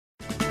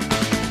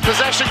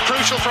Possession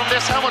crucial from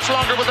this. How much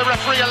longer will the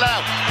referee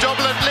allow?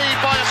 Dublin lead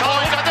by a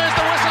point, and there's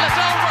the whistle. It's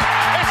over.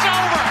 It's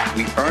over.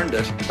 We earned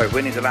it by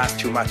winning the last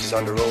 2 matches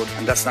on the road,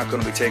 and that's not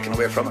going to be taken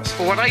away from us.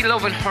 But what I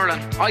love in hurling,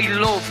 I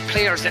love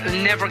players that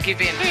will never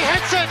give in. He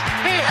hits it.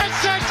 He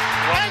hits it.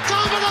 It's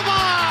over the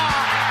bar.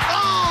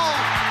 Oh,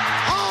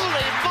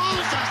 holy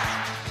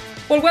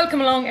Moses. Well,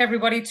 welcome along,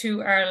 everybody,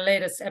 to our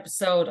latest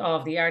episode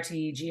of the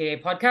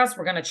RTGA podcast.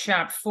 We're going to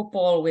chat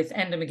football with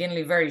Enda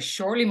McGinley very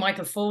shortly.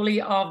 Michael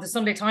Foley of the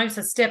Sunday Times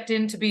has stepped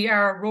in to be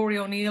our Rory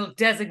O'Neill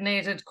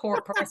designated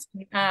court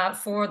person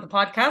for the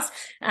podcast.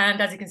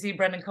 And as you can see,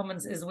 Brendan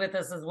Cummins is with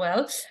us as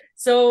well.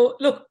 So,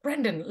 look,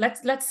 Brendan,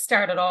 let's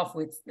start it off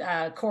with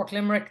Cork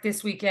Limerick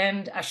this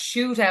weekend, a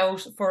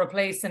shootout for a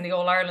place in the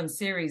All-Ireland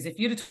series. If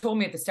you'd have told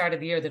me at the start of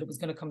the year that it was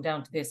going to come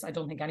down to this, I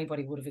don't think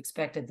anybody would have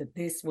expected that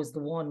this was the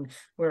one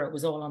where it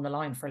was all on the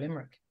line for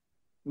Limerick.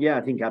 Yeah,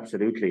 I think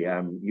absolutely.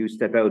 You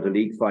step out of the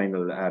league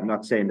final. I'm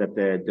not saying that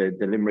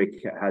the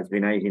Limerick has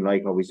been anything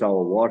like what we saw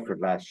with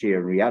Waterford last year.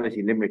 In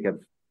reality, Limerick have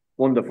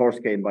won the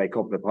first game by a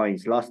couple of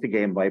points, lost the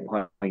game by a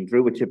point,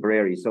 drew with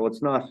Tipperary. So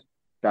it's not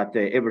that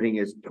everything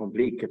is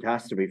complete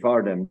catastrophe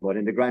for them. But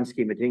in the grand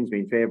scheme of things,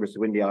 being favourites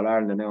to win the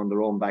All-Ireland and now in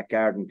their own back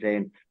garden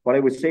playing, what I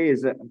would say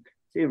is that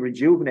they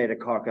rejuvenated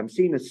Cork. I'm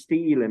seeing a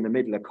steel in the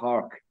middle of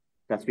Cork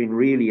that's been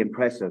really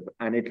impressive.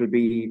 And it'll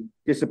be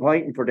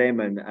disappointing for them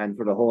and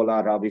for the whole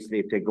lot, obviously,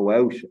 if they go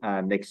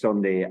out next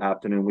Sunday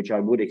afternoon, which I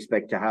would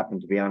expect to happen,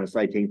 to be honest.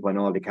 I think when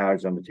all the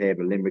cards on the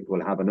table, Limerick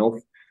will have enough.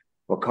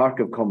 But Cork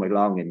have come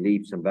along in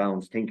leaps and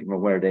bounds, thinking of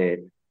where they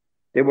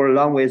were a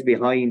long ways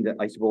behind,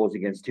 I suppose,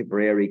 against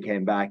Tipperary,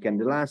 came back. And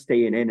the last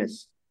day in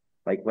Ennis,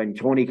 like when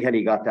Tony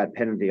Kelly got that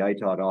penalty, I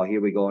thought, oh, here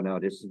we go now.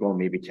 This is going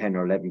maybe 10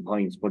 or 11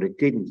 points. But it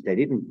didn't. They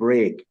didn't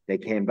break. They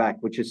came back,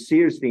 which is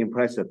seriously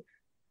impressive.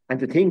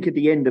 And to think at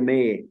the end of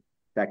May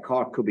that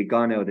Cork could be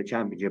gone out of the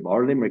championship,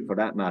 or Limerick for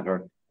that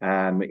matter,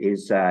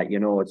 is,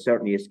 it's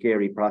certainly a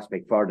scary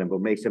prospect for them,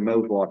 but makes it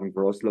mouth-watering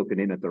for us looking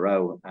in at the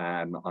row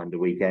on the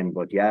weekend.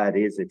 But yeah, it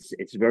is.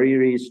 It's very,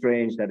 really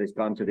strange that it's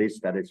gone to this,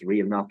 that it's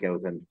real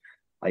knockout. And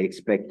I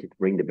expect it to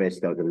bring the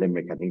best out of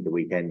Limerick, I think, the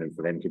weekend, and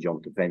for them to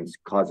jump the fence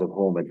because of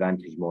home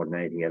advantage more than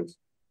anything else.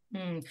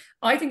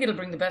 I think it'll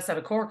bring the best out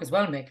of Cork as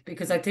well, Mick,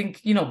 because I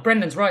think,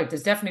 Brendan's right.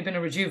 There's definitely been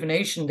a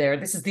rejuvenation there.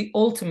 This is the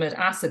ultimate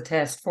acid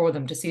test for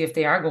them to see if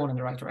they are going in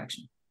the right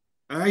direction.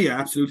 Yeah,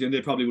 absolutely. And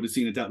they probably would have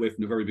seen it that way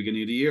from the very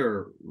beginning of the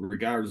year,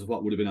 regardless of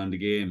what would have been on the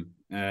game.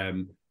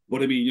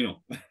 But I mean,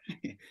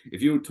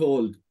 if you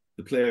told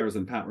the players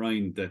and Pat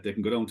Ryan that they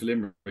can go down to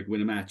Limerick,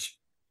 win a match,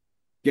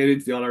 get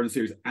into the All-Ireland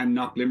series and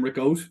knock Limerick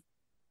out,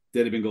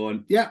 they'd have been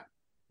going, yeah,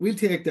 we'll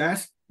take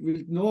that.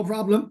 No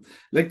problem.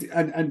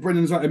 And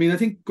Brendan's right. I mean, I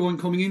think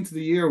coming into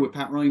the year with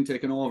Pat Ryan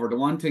taking over, the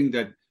one thing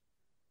that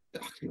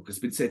it's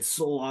been said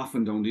so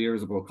often down the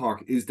years about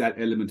Cork is that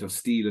element of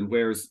steel, and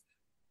where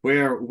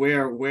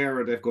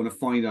are they going to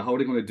find it? How are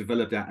they going to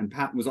develop that? And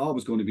Pat was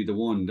always going to be the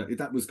one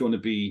that was going to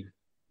be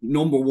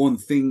number one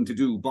thing to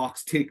do,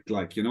 box ticked,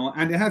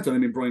 and they have done. I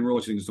mean, Brian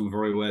Roach has done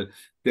very well.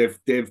 They've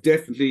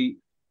definitely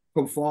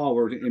come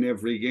forward in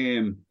every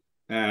game.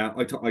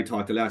 I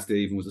thought the last day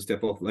even was a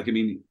step up.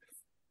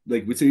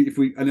 We see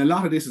and a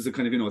lot of this is a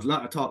kind of, it's a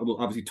lot of talk about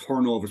obviously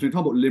turnovers. When we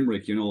talk about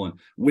Limerick, and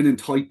winning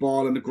tight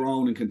ball on the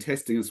ground and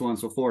contesting and so on and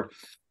so forth.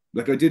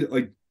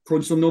 I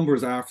crunched some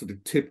numbers after the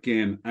Tip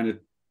game, and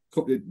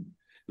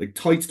it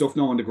tight stuff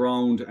now on the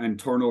ground and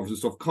turnovers and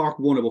stuff. Cork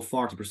won about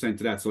 40% of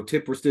that. So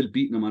Tip were still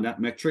beating them on that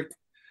metric.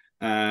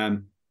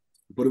 But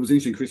it was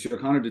interesting. Christy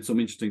O'Connor did some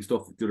interesting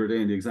stuff the other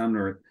day in the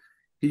Examiner.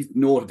 He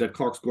noted that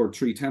Cork scored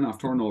 3-10 off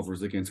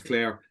turnovers against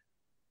Clare,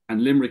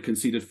 and Limerick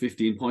conceded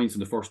 15 points in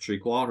the first three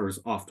quarters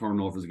off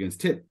turnovers against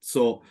Tip.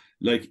 So,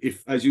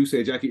 if, as you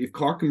say, Jacqui, if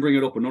Cork can bring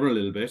it up another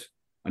little bit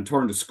and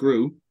turn the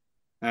screw,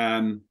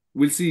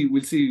 we'll see.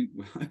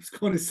 I was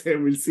going to say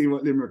we'll see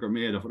what Limerick are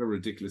made of. What a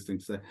ridiculous thing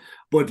to say,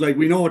 but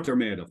we know what they're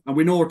made of, and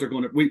we know what they're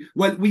going to.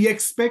 We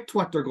expect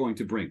what they're going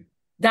to bring.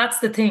 That's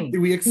the thing.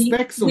 We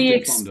expect something. We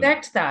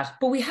expect that,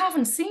 but we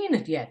haven't seen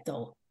it yet,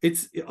 though.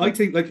 I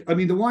think,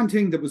 the one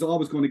thing that was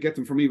always going to get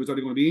them for me was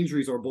either going to be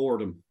injuries or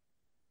boredom.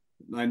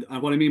 And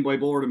what I mean by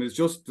boredom is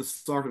just the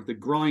sort of the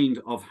grind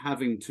of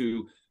having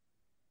to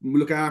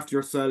look after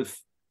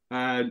yourself,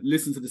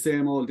 listen to the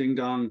same old ding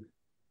dong,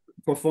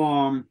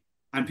 perform,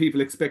 and people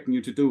expecting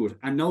you to do it.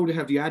 And now they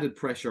have the added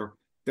pressure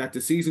that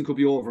the season could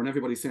be over, and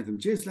everybody's saying to them,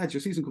 "Jeez, lads,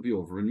 your season could be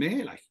over in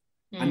May."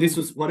 And this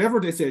was whatever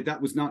they said.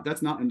 That's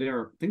not in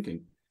their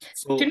thinking.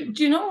 So, do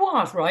you know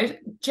what, right?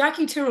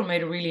 Jacqui Tyrrell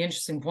made a really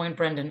interesting point,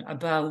 Brendan,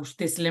 about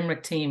this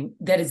Limerick team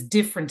that is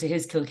different to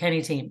his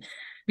Kilkenny team.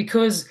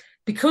 Because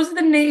of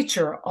the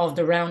nature of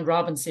the round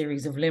robin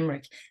series of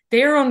Limerick,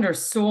 they're under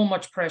so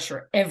much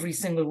pressure every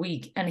single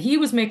week. And he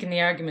was making the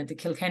argument that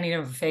Kilkenny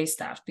never faced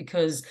that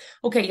because,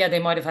 okay, yeah, they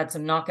might have had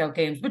some knockout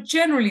games, but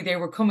generally they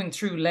were coming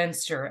through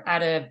Leinster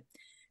at a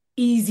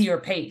easier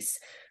pace.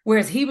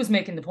 Whereas he was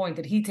making the point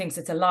that he thinks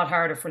it's a lot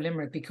harder for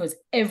Limerick because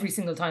every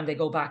single time they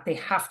go back, they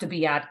have to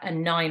be at a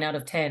 9 out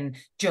of 10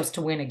 just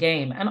to win a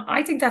game. And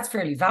I think that's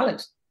fairly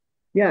valid.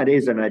 Yeah, it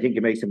is, and I think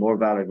it makes it more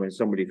valid when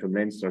somebody from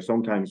Leinster.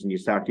 Sometimes when you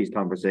start these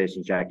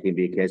conversations, Jacqui, can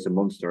be a case of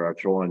Munster are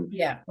throwing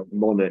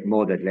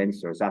mud at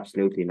Leinster. It's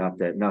absolutely not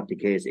the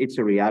case. It's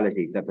a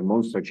reality that the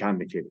Munster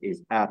Championship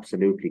is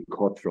absolutely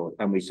cutthroat,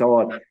 and we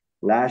saw it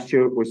last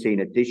year. We're seeing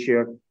it this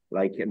year.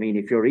 Like, I mean,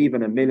 if you're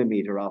even a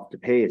millimetre off the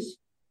pace,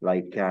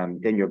 like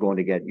then definitely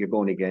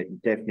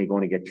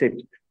going to get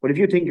clipped. But if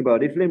you think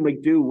about it, if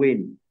Limerick do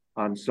win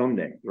on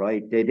Sunday,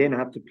 right, they then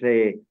have to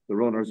play the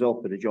runners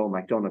up at the Joe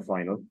McDonagh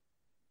final.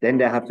 Then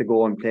they have to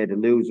go and play the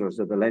losers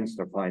of the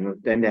Leinster final.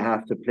 Then they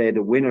have to play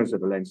the winners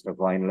of the Leinster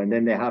final. And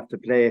then they have to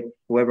play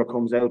whoever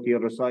comes out the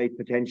other side,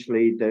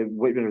 potentially the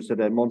winners of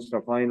the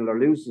Munster final or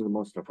losers of the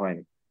Munster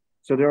final.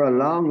 So they're a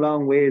long,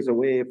 long ways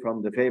away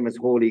from the famous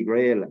Holy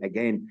Grail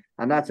again.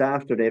 And that's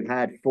after they've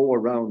had 3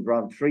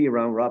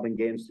 round robin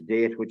games to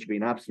date, which have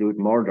been absolute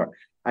murder.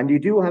 And you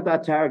do have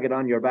that target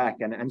on your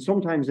back. And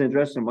sometimes in the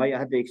dressing room, I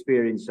had the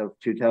experience of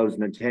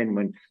 2010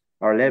 when,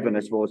 or 11, I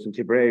suppose, in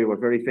Tipperary were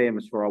very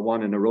famous for a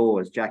 1 in a row,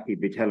 as Jacqui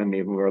would be telling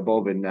me when we were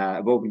above in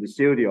the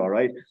studio,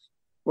 right?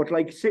 But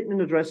like sitting in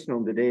the dressing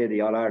room the day of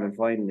the All-Ireland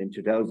final in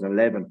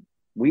 2011,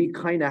 we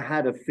kind of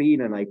had a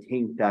feeling, I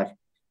think, that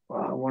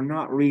we're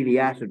not really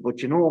at it.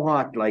 But you know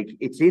what? Like,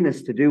 it's in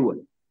us to do it.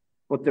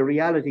 But the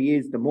reality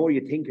is, the more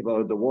you think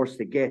about it, the worse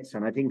it gets.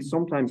 And I think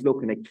sometimes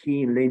looking at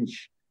Keane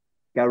Lynch,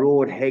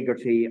 Garrod,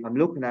 Hegarty, I'm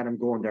looking at them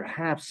going, they're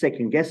half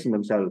second guessing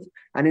themselves.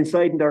 And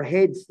inside in their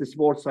heads, the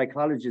sports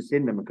psychologists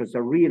in them, because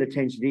they're real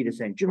attention to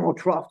saying, you know,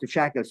 trough the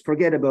shackles,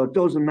 forget about it,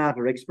 doesn't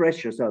matter,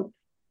 express yourself.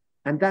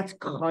 And that's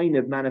kind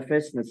of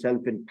manifesting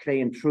itself in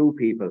playing through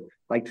people,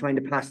 like trying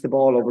to pass the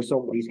ball over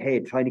somebody's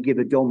head, trying to give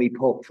a dummy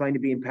puck, trying to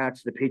be in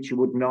parts of the pitch you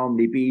wouldn't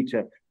normally be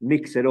to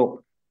mix it up.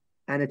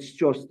 And it's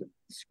just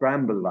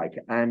scramble like.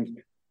 And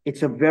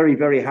it's a very,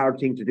 very hard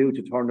thing to do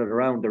to turn it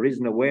around. There is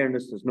an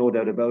awareness, there's no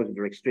doubt about it.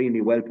 They're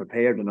extremely well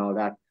prepared and all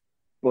that.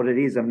 But it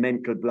is a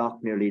mental block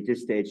nearly at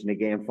this stage in the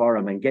game for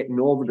them. And getting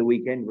over the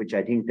weekend, which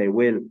I think they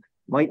will,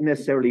 might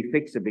necessarily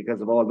fix it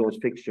because of all those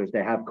fixtures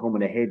they have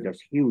coming ahead.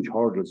 There's huge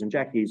hurdles. And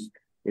Jacqui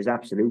is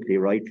absolutely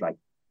right. Like,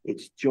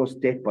 it's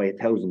just death by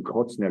 1,000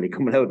 cuts nearly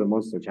coming out of the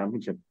Munster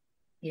Championship.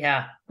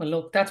 Yeah, well,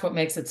 look, that's what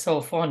makes it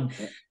so fun.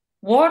 Yeah.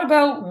 What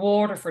about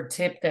Waterford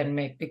Tip then,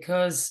 Mick?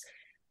 Because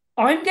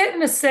I'm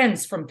getting a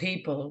sense from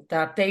people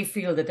that they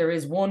feel that there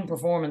is one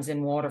performance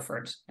in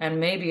Waterford, and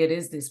maybe it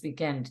is this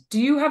weekend. Do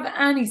you have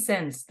any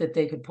sense that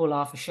they could pull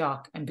off a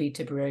shock and beat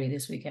Tipperary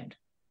this weekend?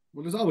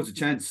 Well, there's always a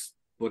chance,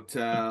 but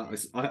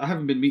I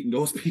haven't been meeting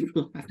those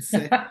people. I have to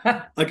say,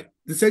 like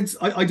the sense,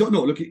 I don't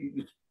know. Look,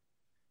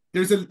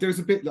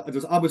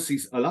 there's obviously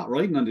a lot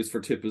riding on this for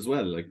Tip as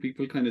well. Like,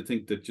 people kind of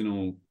think that, you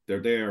know,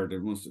 they're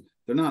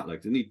not,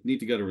 like, they need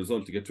to get a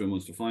result to get to a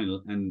Munster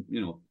final, and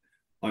you know,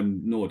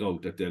 I'm no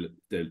doubt that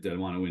they'll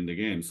want to win the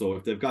game. So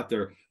if they've got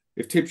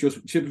if Tip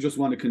just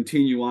want to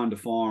continue on the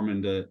form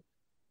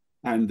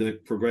and the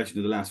progression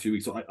of the last few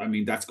weeks, so I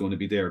mean, that's going to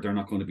be there. They're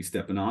not going to be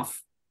stepping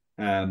off.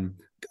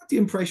 Got the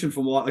impression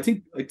from what I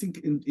think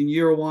in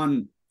year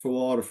one for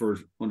Waterford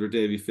under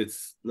Davy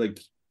Fitz, like,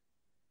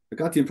 I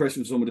got the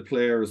impression from some of the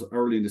players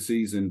early in the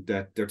season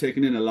that they're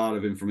taking in a lot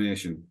of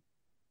information.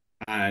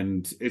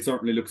 And it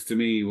certainly looks to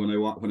me, when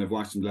I've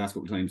watched them the last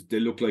couple of times, they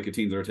look like a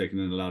team that are taking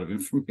in a lot of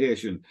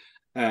information.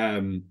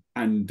 And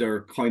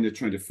they're kind of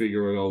trying to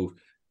figure it out.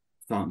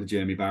 Talking to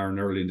Jamie Barron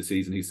early in the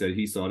season, he said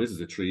he saw this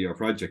as a 3-year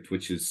project,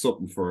 which is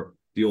something for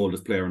the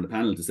oldest player on the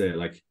panel to say,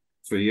 like,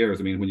 3 years.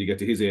 I mean, when you get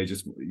to his age,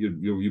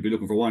 you'd be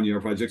looking for 1-year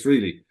projects,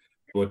 really.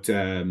 But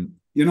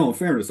you know, in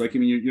fairness, like, I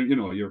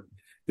mean,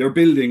 they're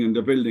building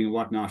and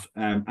whatnot,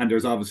 and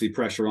there's obviously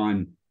pressure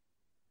on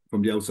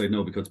from the outside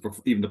now because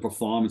even the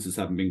performances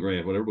haven't been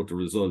great, whatever, but the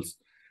results.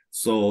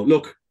 So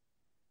look,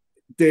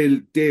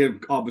 they'll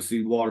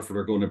obviously, Waterford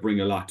are going to bring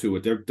a lot to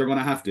it. They're going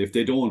to have to. If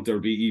they don't, there'll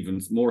be even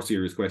more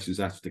serious questions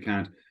after they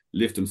can't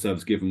lift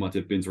themselves given what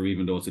they've been through,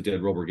 even though it's a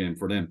dead rubber game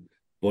for them.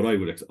 But I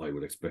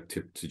would expect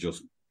Tip to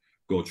just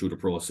go through the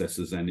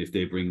processes, and if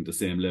they bring the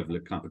same level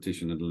of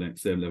competition and the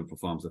same level of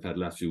performance they've had the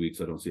last few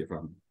weeks, I don't see a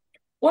problem.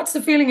 What's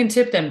the feeling in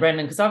Tip then,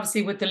 Brendan? Because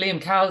obviously with the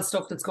Liam Cowell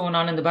stuff that's going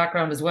on in the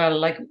background as well,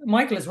 like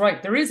Michael is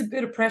right, there is a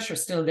bit of pressure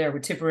still there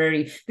with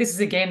Tipperary. This is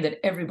a game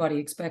that everybody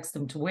expects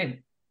them to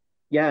win.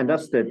 Yeah, and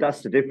that's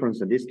the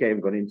difference in this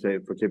game going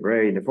into for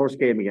Tipperary. In the first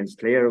game against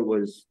Clare, it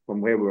was from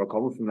where we were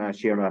coming from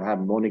last year, not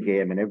having won a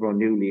game, and everyone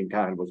knew Liam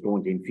Cowell was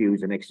going to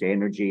infuse an extra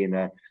energy and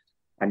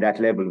that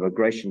level of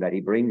aggression that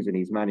he brings in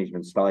his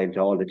management style to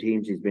all the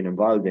teams he's been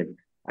involved in.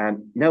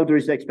 Now there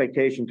is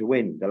expectation to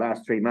win. The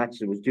last 3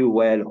 matches was do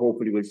well.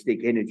 Hopefully we'll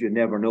stick in it. You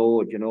never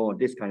know, you know,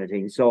 this kind of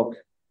thing. So,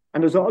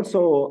 and there's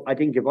also, I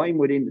think, if I'm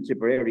within the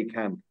Tipperary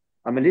camp,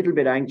 I'm a little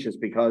bit anxious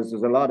because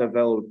there's a lot of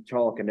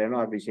talk, and they're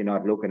obviously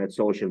not looking at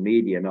social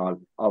media and all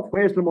of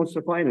where's the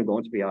Munster final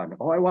going to be on?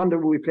 Oh, I wonder,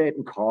 will we play it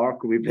in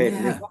Cork? Will we play it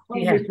in what time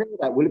will we play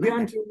that? Will it be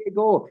on till we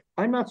go?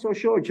 I'm not so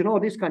sure. Do you know,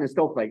 this kind of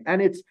stuff, like,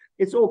 and it's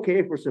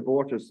okay for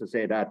supporters to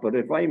say that, but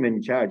if I'm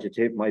in charge of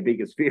Tip, my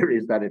biggest fear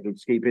is that it will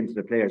seep into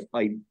the players.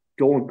 I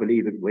don't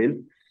believe it will.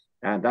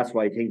 And that's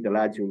why I think the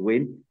lads will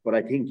win. But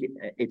I think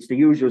it's the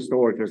usual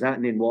story. If there's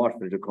anything in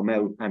Waterford to come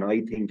out, and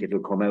I think it'll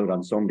come out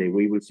on Sunday,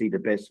 we will see the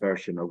best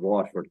version of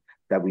Waterford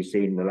that we've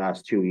seen in the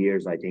last 2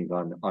 years, I think,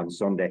 on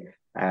Sunday.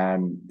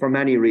 For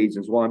many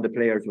reasons. One, the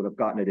players would have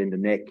gotten it in the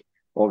neck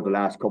over the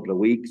last couple of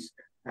weeks.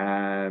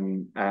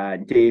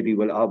 Davy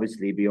will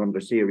obviously be under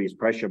serious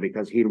pressure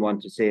because he'll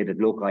want to say that,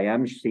 look, I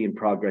am seeing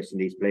progress in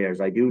these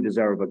players. I do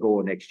deserve a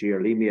go next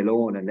year. Leave me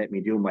alone and let me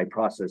do my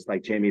process,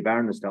 like Jamie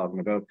Barron is talking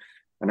about.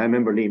 And I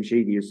remember Liam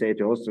Sheedy used to say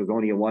to us, there's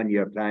only a 1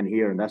 year plan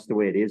here, and that's the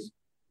way it is.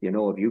 You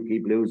know, if you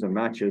keep losing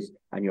matches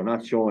and you're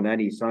not showing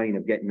any sign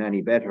of getting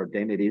any better,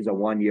 then it is a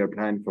 1 year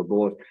plan for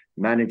both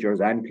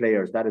managers and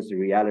players. That is the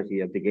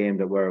reality of the game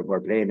that we're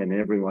playing, and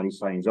everyone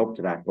signs up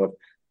to that. But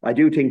I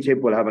do think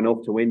Tip will have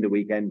enough to win the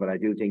weekend, but I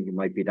do think it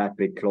might be that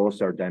bit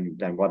closer than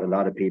what a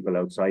lot of people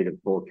outside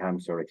of both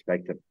camps are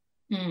expecting.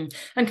 And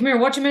come here,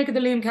 what do you make of the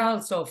Liam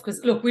Cahill stuff?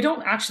 Because look, we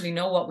don't actually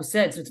know what was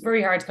said, so it's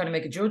very hard to kind of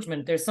make a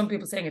judgment. There's some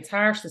people saying it's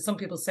harsh. There's some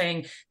people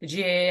saying the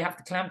GAA have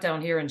to clamp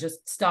down here and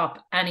just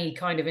stop any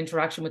kind of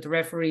interaction with the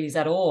referees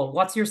at all.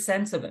 What's your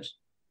sense of it?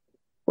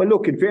 Well,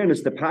 look, in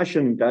fairness, the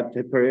passion that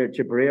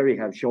Tipperary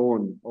have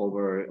shown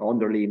under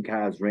Liam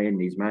Cahill's reign,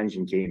 his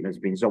managing team, has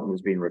been something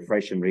that's been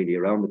refreshing really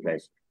around the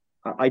place.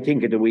 I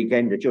think at the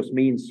weekend, it just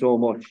means so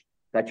much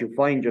that you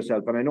find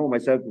yourself, and I know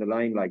myself in the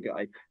line, like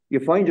you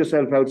find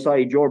yourself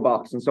outside your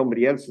box and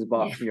somebody else's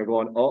box, and you're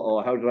going,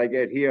 how did I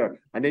get here?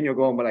 And then you're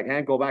going, well, I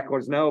can't go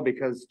backwards now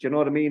because, do you know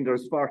what I mean?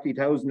 There's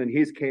 40,000 in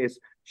his case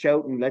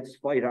shouting, let's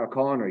fight our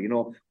corner. You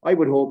know, I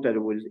would hope that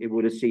it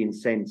would have seen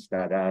sense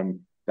that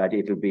that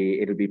it'll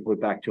be put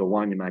back to a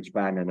 1 match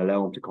ban and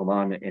allow him to come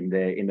on in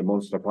the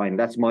Munster final.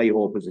 That's my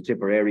hope as a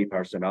Tipperary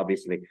person,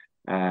 obviously.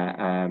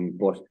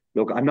 But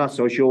look, I'm not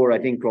so sure. I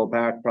think Croke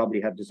Park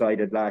probably have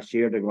decided last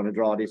year they're going to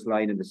draw this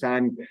line in the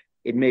sand.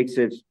 It makes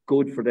it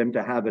good for them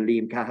to have a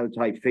Liam Cahill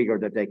type figure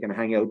that they can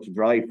hang out to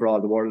dry for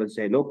all the world and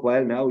say, look,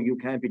 well, now you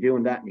can't be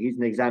doing that. And he's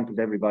an example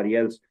to everybody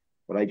else.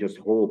 But I just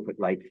hope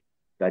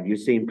that you've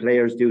seen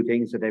players do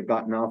things that they've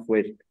gotten off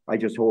with. I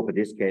just hope in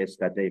this case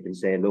that they can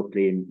say, look,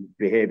 Liam,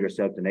 behave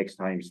yourself the next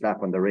time,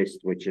 slap on the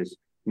wrist, which is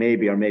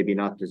maybe or maybe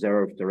not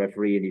deserved. The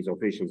referee and his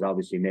officials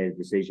obviously made a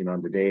decision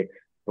on the day.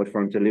 But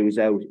for him to lose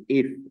out,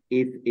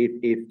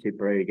 if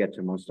Tipperary get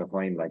to Munster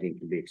final, I think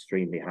it will be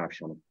extremely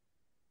harsh on him.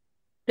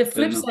 The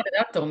flip side of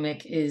that, though,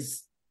 Mick,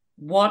 is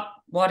what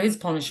is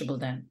punishable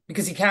then?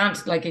 Because you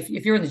can't, like, if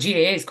you're in the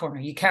GAA's corner,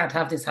 you can't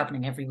have this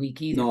happening every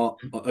week either. No,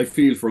 I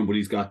feel for him, but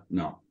he's got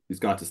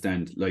to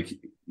stand. Like,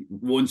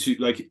 once you,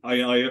 like,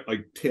 I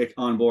take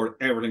on board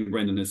everything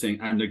Brendan is saying,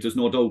 and like, there's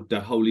no doubt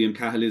that how Liam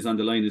Cahill is on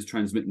the line is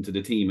transmitting to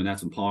the team, and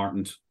that's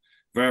important.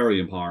 Very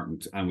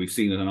important, and we've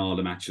seen it in all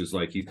the matches.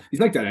 Like he's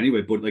like that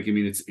anyway, but like, I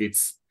mean,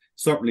 it's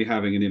certainly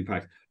having an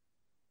impact.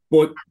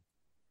 But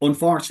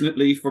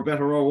unfortunately, for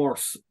better or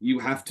worse, you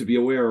have to be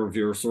aware of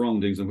your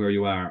surroundings and where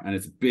you are. And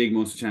it's a big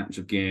Munster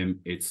Championship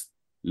game. It's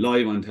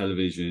live on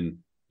television.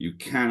 You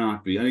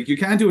cannot be, and you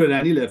can't do it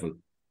at any level,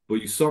 but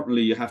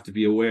you have to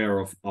be aware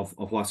of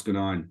what's going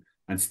on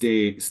and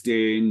stay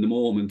in the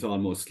moment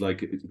almost,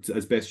 like,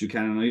 as best you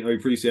can. And I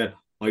appreciate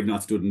I've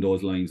not stood in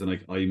those lines, and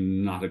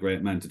I'm not a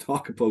great man to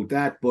talk about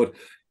that, but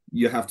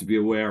you have to be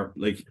aware.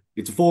 Like,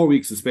 it's a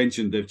 4-week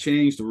suspension. They've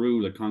changed the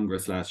rule at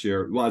Congress last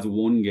year. It was a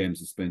 1-game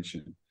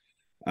suspension,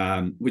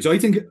 which I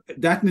think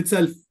that in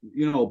itself,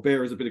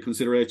 bears a bit of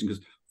consideration,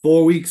 because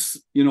 4 weeks,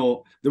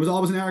 there was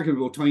always an argument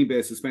about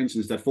time-based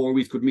suspensions, that 4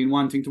 weeks could mean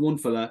one thing to one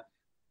fella,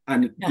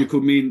 and it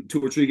could mean 2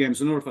 or 3 games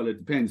to another fella.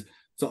 It depends.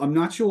 So I'm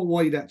not sure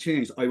why that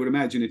changed. I would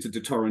imagine it's a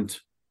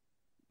deterrent,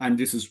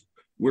 and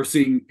we're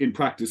seeing in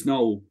practice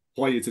now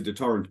why it's a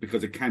deterrent,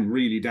 because it can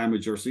really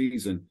damage your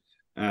season.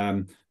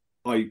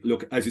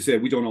 Look, as you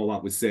said, we don't know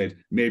what was said.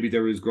 Maybe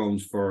there is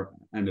grounds for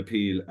an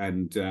appeal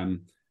and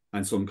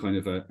some kind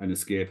of an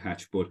escape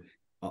hatch. But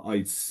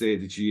I'd say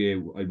the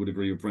GA, I would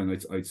agree with Brendan,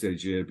 I'd say the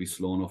GA would be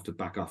slow enough to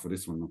back off of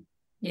this one.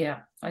 Yeah,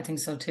 I think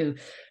so too.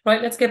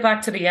 Right, let's get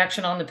back to the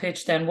action on the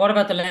pitch then. What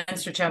about the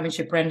Leinster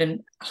Championship,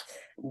 Brendan?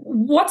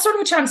 What sort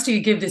of a chance do you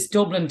give this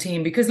Dublin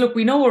team? Because look,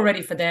 we know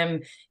already for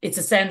them, it's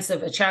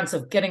a chance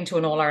of getting to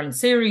an All-Ireland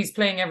series,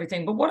 playing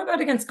everything. But what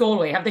about against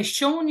Galway? Have they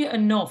shown you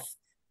enough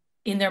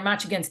in their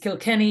match against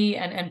Kilkenny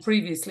and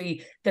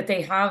previously that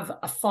they have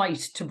a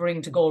fight to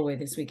bring to Galway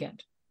this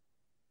weekend?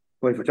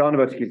 Well, if we're talking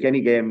about the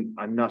Kilkenny game,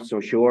 I'm not so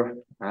sure.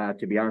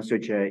 To be honest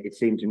with you, it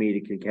seemed to me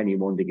that Kilkenny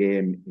won the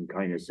game in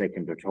kind of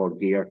second or third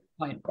gear.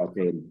 Fine. But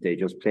they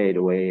just played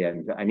away,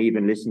 and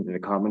even listened to the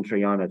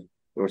commentary on it.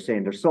 They were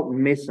saying there's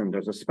something missing,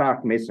 there's a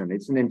spark missing.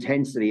 It's an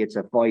intensity, it's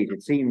a fight.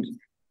 It seemed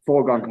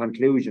foregone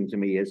conclusion to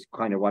me is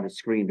kind of what it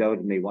screamed out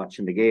at me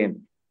watching the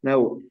game.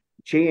 Now,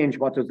 change,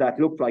 what does that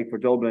look like for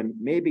Dublin?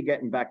 Maybe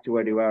getting back to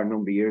where they were a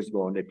number of years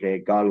ago when they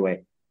played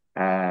Galway,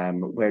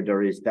 where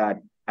there is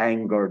that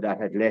anger, that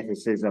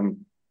athleticism,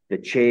 the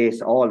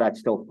chase, all that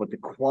stuff. But the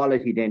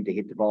quality then to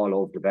hit the ball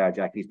over the bar,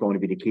 Jacqui, is going to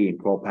be the key in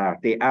Croke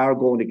Park. They are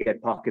going to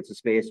get pockets of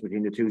space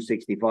between the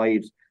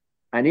 265s.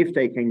 And if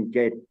they can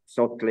get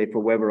Sutcliffe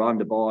or whoever on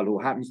the ball, who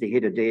happens to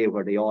hit a day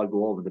where they all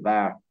go over the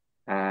bar,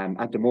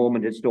 At the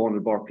moment, it's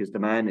Donald Burke is the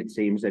man. It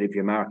seems that if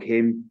you mark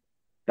him,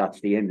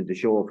 that's the end of the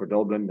show for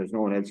Dublin. There's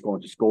no one else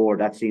going to score.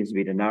 That seems to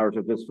be the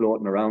narrative that's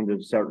floating around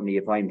it. Certainly,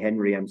 if I'm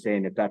Henry, I'm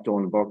saying if that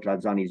Donald Burke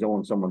lad's on his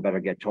own, someone better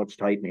get touch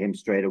tight in him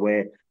straight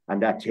away.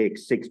 And that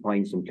takes 6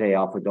 points and play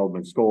off a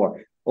Dublin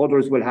score.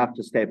 Others will have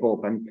to step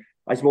up. And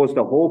I suppose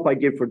the hope I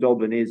give for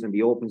Dublin is in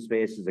the open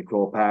spaces at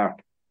Croke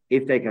Park,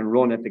 if they can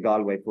run at the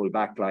Galway full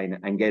back line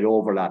and get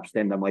overlaps,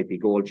 then there might be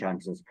goal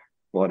chances.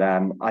 But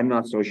I'm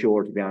not so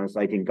sure, to be honest.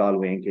 I think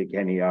Galway and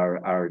Kilkenny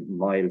are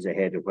miles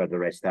ahead of where the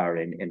rest are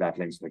in that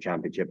Leinster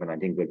Championship. And I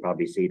think we'll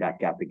probably see that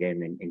gap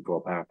again in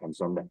Croke Park on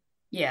Sunday.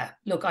 Yeah,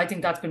 look, I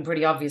think that's been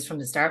pretty obvious from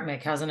the start,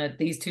 Mick, hasn't it?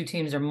 These two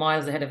teams are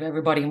miles ahead of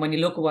everybody. And when you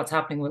look at what's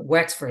happening with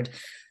Wexford,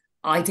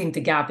 I think the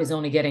gap is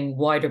only getting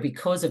wider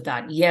because of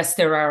that. Yes,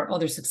 there are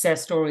other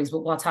success stories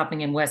with what's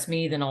happening in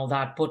Westmeath and all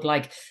that. But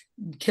like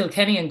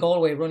Kilkenny and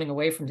Galway running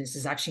away from this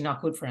is actually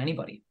not good for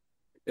anybody.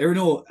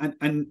 No,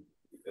 and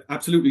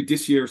absolutely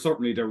this year,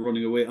 certainly they're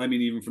running away. I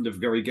mean, even from the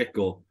very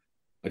get-go,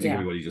 I think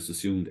everybody just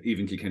assumed,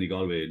 even Kilkenny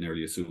Galway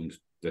nearly assumed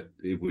that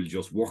it will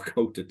just work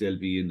out that they'll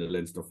be in the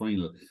Leinster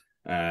final.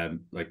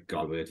 Like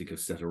Galway, I think have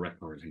set a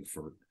record, I think,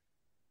 for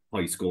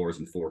high scores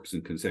and forks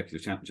in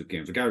consecutive championship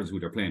games, regardless of who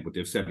they're playing, but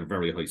they've set a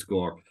very high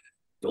score.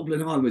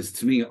 Dublin always,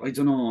 to me, I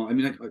don't know. I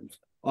mean, I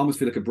almost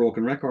feel like a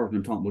broken record when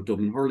I'm talking about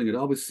Dublin hurling. It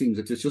always seems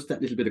that there's just that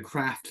little bit of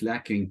craft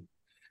lacking,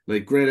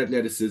 like great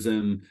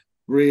athleticism,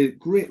 great,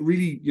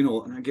 really, you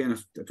know, and again,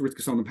 at the risk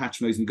of sounding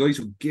patronising, guys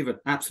who give it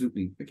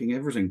absolutely fucking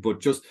everything. But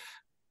just,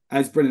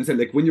 as Brendan said,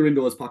 like when you're in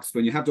those pockets,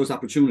 when you have those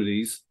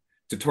opportunities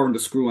to turn the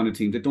screw on a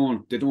team, they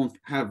don't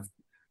have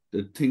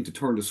the thing to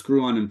turn the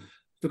screw on. And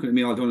looking at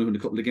me, I don't know in a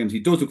couple of games, he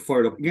does look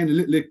fired up. Again, a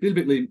little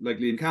bit like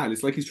Liam Cahill.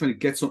 It's like he's trying to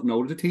get something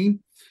out of the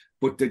team,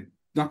 but they're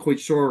not quite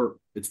sure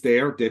it's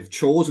there. They've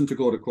chosen to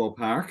go to Croke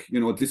Park. You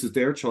know, this is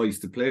their choice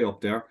to play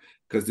up there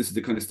because this is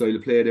the kind of style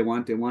of play they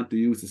want. They want to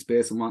use the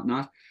space and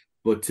whatnot.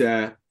 But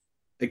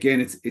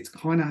again, it's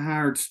kind of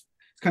hard. It's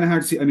kind of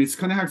hard to see. I mean, it's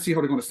kind of hard to see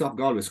how they're going to stop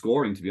Galway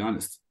scoring, to be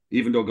honest.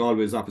 Even though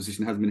Galway's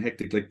opposition hasn't been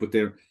hectic, like, but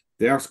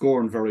they are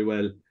scoring very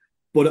well.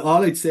 But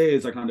all I'd say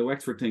is like on the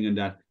Wexford thing and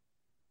that,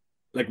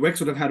 like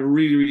Wexford have had a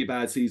really, really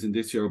bad season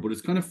this year, but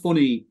it's kind of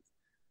funny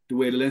the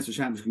way the Leinster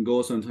Champions can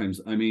go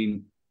sometimes. I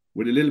mean,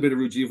 with a little bit of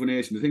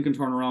rejuvenation, the thing can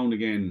turn around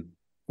again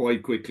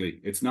quite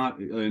quickly. It's not,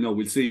 I know,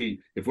 we'll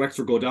see if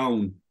Wexford go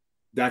down.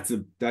 That's a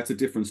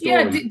different story.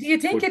 Yeah, do you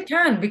think it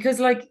can?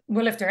 Because like,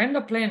 well, if they end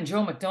up playing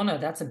Joe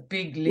McDonough, that's a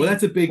big league. Well,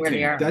 that's a big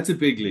thing. That's a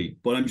big league.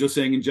 But I'm just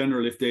saying in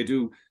general, if they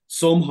do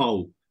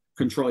somehow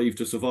contrive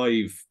to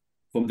survive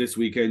from this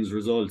weekend's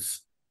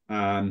results,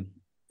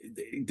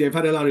 they've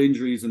had a lot of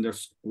injuries and their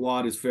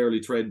squad is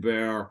fairly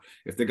threadbare.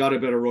 If they got a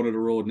better run of the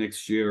road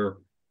next year,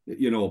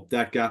 you know,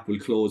 that gap will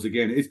close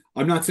again.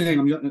 I'm not saying,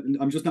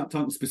 I'm just not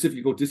talking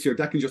specifically about this year.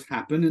 That can just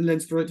happen in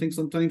Leinster, I think,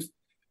 sometimes.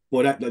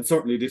 But that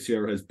certainly this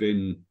year it's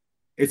been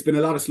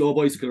a lot of slow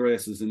bicycle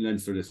races in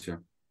Leinster this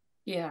year.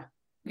 Yeah.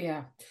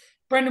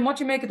 Brendan, what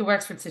do you make of the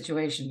Wexford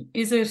situation?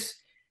 Is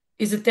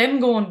it them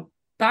going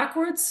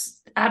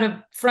backwards at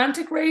a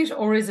frantic rate,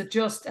 or is it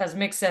just, as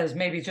Mick says,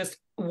 maybe just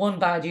one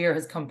bad year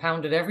has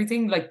compounded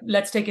everything? Like,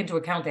 let's take into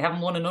account they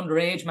haven't won an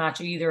underage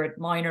match either at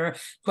minor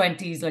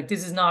 20s. Like,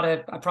 this is not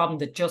a problem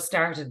that just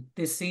started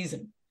this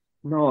season.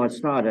 No,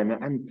 it's not.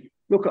 And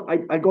look,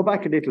 I go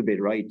back a little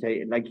bit, right?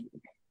 Like,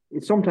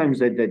 it's sometimes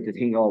the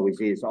thing always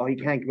is, you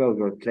can't go out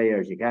with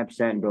players, you can't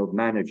send out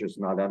managers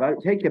and all that.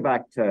 I'll take you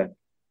back to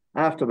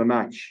after the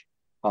match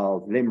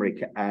of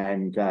Limerick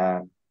and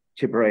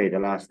Tipperary the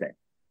last day.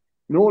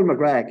 Noel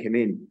McGrath came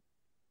in,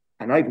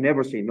 and I've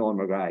never seen Noel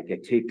McGrath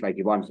get ticked like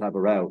he wants to have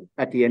a row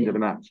at the end of the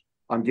match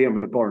on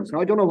Diarmuid Burns. Now,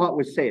 I don't know what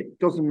was said.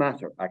 Doesn't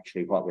matter,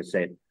 actually, what was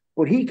said.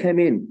 But he came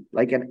in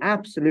like an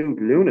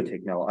absolute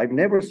lunatic now. I've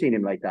never seen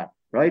him like that,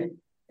 right?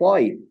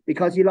 Why?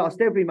 Because he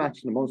lost every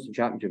match in the Munster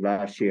Championship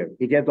last year.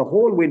 He gave the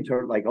whole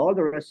winter, like all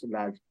the rest of the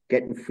lads,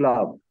 getting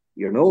flogged.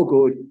 You're no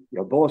good,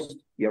 you're bust,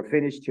 you're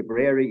finished,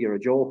 Tipperary, you're a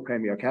joke,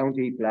 Premier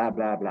County, blah,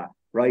 blah, blah,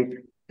 right?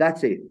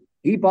 That's it.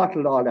 He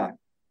bottled all that.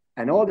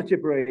 And all the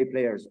Tipperary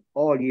players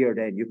all year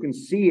then, you can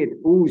see it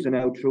oozing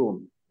out through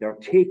them. They're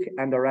thick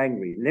and they're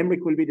angry.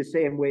 Limerick will be the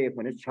same way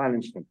when it's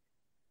challenged them.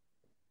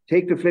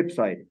 Take the flip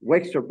side.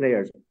 Wexford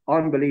players,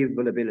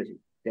 unbelievable ability.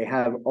 They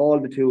have all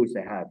the tools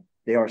they have.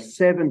 They are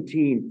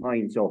 17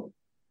 points up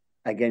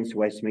against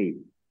Westmeath.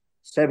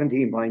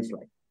 17 points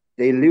like.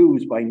 They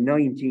lose by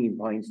 19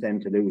 points then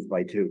to lose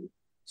by 2.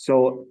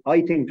 So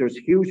I think there's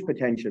huge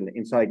potential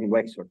inside in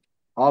Wexford.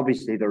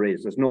 Obviously there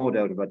is. There's no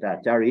doubt about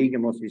that. Darry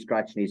Egan must be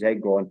scratching his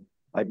head going,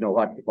 I don't know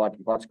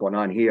what's going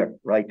on here,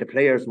 right? The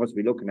players must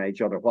be looking at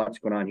each other, what's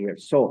going on here?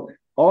 So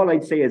all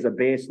I'd say is a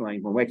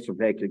baseline when Wexford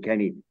play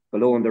Kilkenny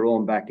below in their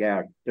own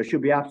backyard, there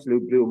should be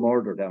absolute blue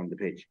murder down the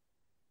pitch,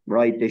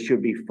 right? There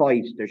should be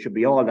fight. There should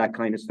be all that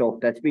kind of stuff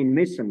that's been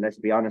missing, let's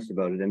be honest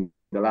about it, in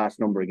the last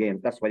number of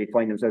games. That's why they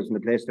find themselves in the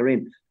place they're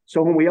in.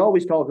 So when we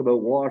always talk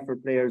about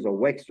Waterford players or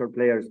Wexford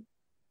players,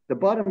 the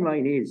bottom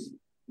line is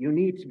you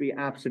need to be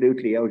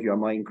absolutely out of your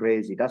mind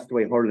crazy. That's the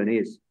way hurling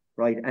is,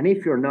 right? And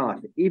if you're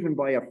not, even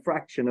by a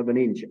fraction of an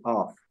inch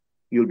off,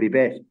 you'll be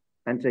bet.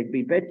 And to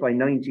be bet by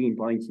 19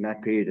 points in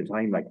that period of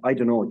time, like, I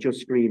don't know, it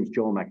just screams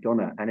Joe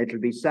McDonagh. And it'll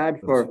be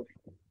sad for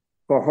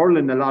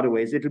hurling in a lot of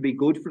ways. It'll be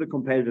good for the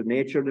competitive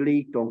nature of the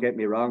league. Don't get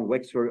me wrong.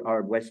 Wexford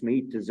or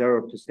Westmeath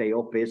deserve to stay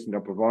up based on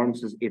their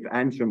performances. If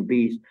Antrim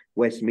beat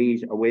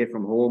Westmeath away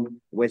from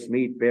home,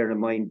 Westmeath, bear in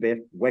mind,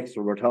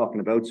 Wexford we're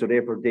talking about, so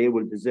therefore they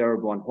will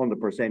deserve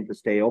 100% to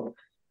stay up.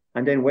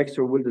 And then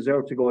Wexford will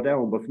deserve to go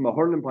down. But from a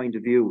hurling point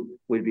of view,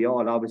 we'll be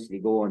all obviously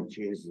going,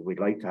 Jesus, we'd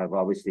like to have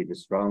obviously the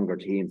stronger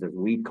teams, as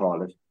we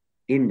call it,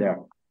 in there.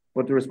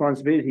 But the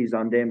responsibility is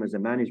on them as a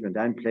management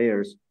and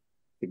players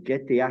to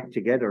get the act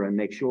together and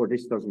make sure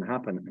this doesn't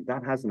happen. And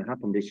that hasn't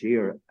happened this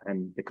year.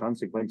 And the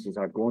consequences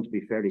are going to be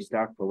fairly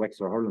stark for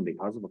Wexford hurling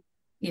because of it.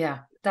 Yeah,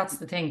 that's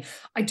the thing.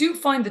 I do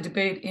find the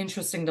debate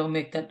interesting though,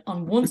 Mick, that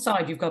on one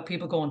side you've got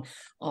people going,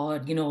 oh,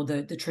 you know,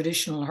 the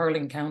traditional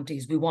hurling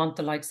counties, we want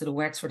the likes of the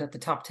Wexford at the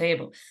top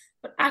table.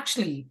 But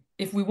actually,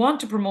 if we want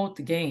to promote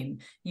the game,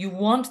 you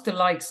want the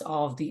likes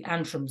of the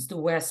Antrims, the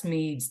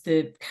Westmeads,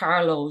 the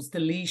Carlows, the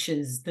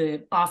Laoishes,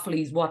 the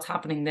Offaly's, what's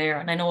happening there.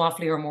 And I know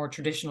Offaly are a more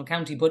traditional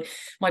county, but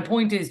my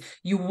point is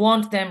you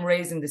want them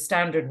raising the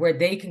standard where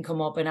they can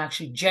come up and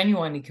actually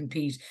genuinely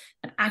compete.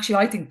 And actually,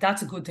 I think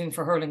that's a good thing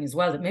for hurling as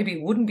well, that maybe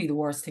it wouldn't be the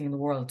worst thing in the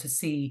world to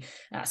see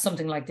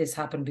something like this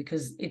happen,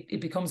 because it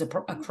becomes a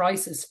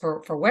crisis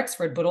for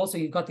Wexford, but also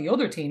you've got the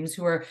other teams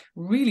who are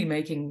really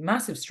making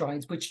massive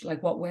strides, which,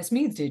 like what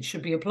Westmeath did,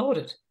 should be applauded.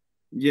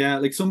 Yeah,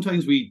 like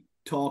sometimes we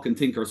talk and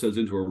think ourselves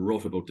into a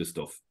rut about this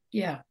stuff.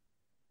 Yeah.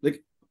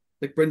 Like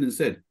Brendan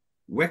said,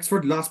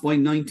 Wexford lost by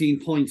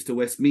 19 points to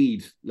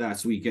Westmeath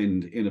last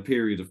weekend in a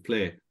period of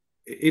play.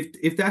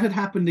 If that had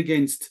happened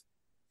against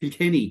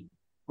Kilkenny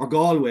or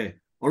Galway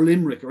or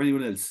Limerick or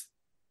anyone else,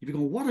 you'd be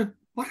going,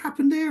 what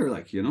happened there?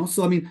 Like, you know,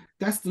 so I mean,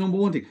 that's the number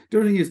one thing. The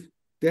other thing is,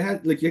 they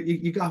had, like,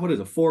 you got, what is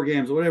it, 4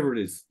 games or whatever it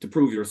is to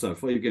prove yourself,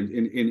 5 games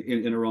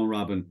in a round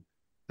robin.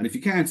 And if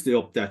you can't stay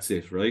up, that's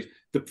it, right?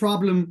 The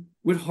problem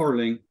with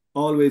hurling,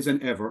 always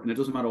and ever, and it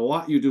doesn't matter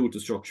what you do with the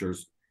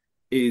structures,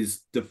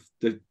 is the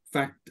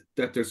fact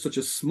that there's such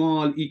a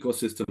small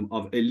ecosystem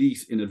of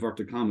elite, in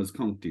inverted commas,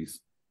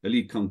 counties,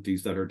 elite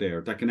counties that are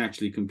there that can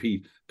actually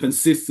compete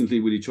consistently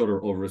with each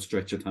other over a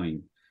stretch of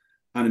time.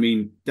 And I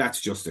mean,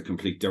 that's just a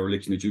complete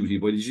dereliction of duty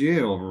by the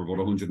GA over about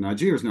 100 and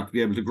odd years, not to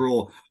be able to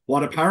grow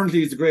what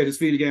apparently is the greatest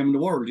field game in the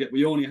world, yet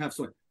we only have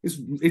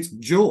it's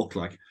joke,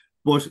 like.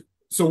 But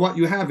so what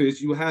you have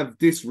is, you have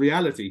this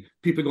reality.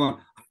 People going,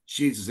 oh,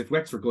 Jesus, if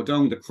Wexford go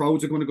down, the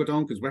crowds are going to go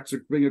down because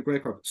Wexford bring a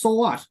great crowd. So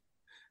what?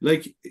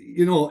 Like,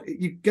 you know,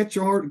 you get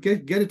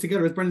it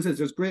together. As Brendan says,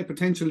 there's great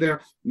potential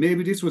there.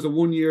 Maybe this was a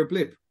 1-year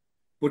blip,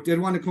 but they'd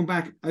want to come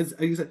back. As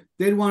you said,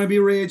 they'd want to be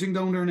raging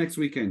down there next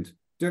weekend.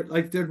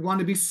 They'd want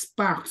to be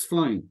sparks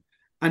flying.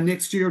 And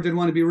next year, they'd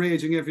want to be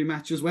raging every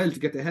match as well to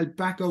get the hell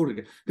back out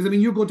again. Because, I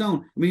mean, you go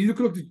down. I mean, you look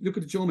at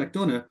the Joe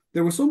McDonagh.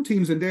 There were some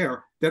teams in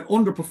there that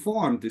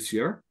underperformed this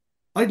year.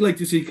 I'd like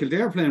to see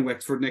Kildare playing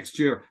Wexford next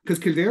year, because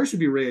Kildare should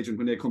be raging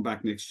when they come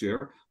back next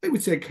year. I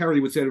would say Kerry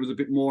would say there was a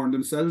bit more in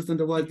themselves than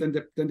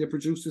they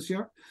produced this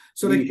year.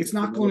 So, like, it's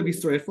not going to be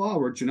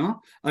straightforward, you know.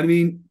 I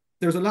mean,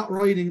 there's a lot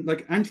riding.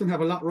 Like, Antrim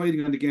have a lot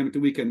riding on the game at the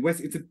weekend.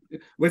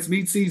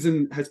 Westmeath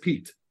season has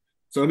peaked,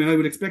 so I mean, I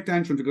would expect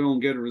Antrim to go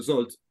and get a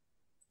result,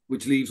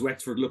 which leaves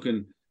Wexford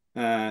looking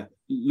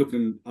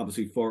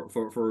obviously for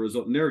a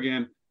result in their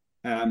game,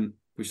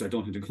 which I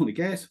don't think they're going to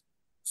get.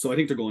 So I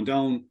think they're going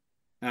down.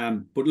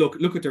 But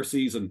look at their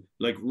season,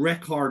 like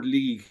record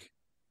league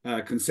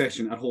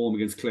concession at home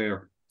against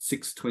Clare,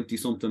 620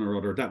 something or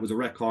other. That was a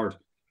record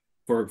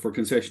for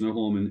concession at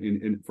home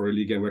in for a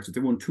league game.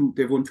 They've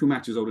won 2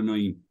 matches out of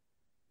 9.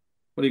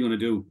 What are you going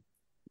to do?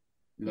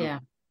 You know? Yeah,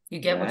 you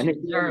get what you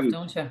deserve,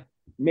 don't you?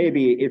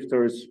 Maybe if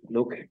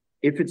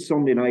it's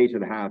Sunday night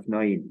at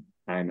 9:30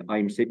 and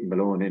I'm sitting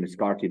below in a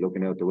Scotty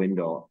looking out the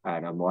window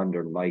and I'm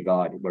wondering, my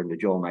God, we're in the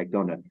Joe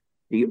McDonagh.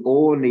 The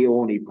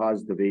only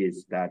positive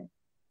is that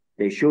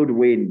they should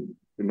win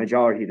the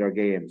majority of their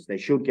games. They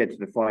should get to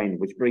the final,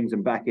 which brings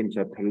them back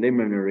into a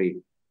preliminary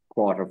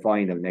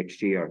quarter-final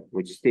next year,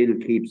 which still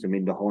keeps them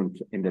in the hunt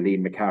in the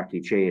Liam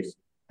McCarthy chase,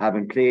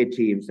 having played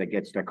teams that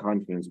gets their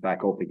confidence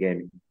back up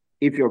again.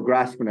 If you're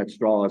grasping at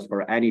straws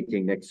for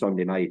anything next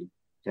Sunday night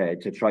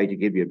to try to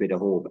give you a bit of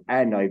hope,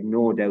 and I've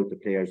no doubt the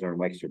players are in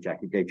Wexford,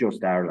 Jacqui, they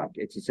just are. Like,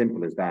 it's as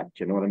simple as that.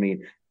 Do you know what I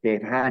mean?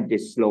 They've had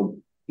this slump.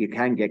 You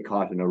can get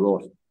caught in a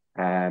rut.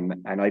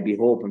 And I'd be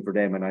hoping for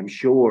them, and I'm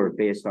sure,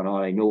 based on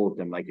all I know of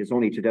them, like, it's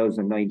only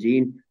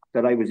 2019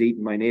 that I was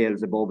eating my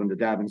nails above in the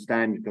Davin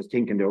stand because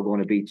thinking they were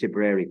going to beat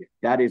Tipperary.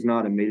 That is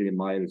not a million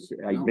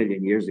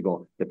years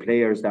ago. The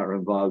players that are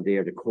involved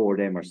there, the core of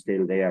them are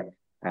still there.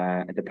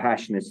 The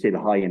passion is still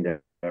high in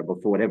there,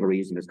 but for whatever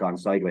reason, it's gone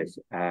sideways.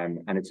 And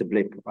it's a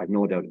blip. I've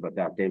no doubt about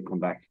that. They'll come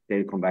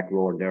back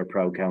roaring. They're a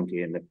proud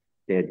county, and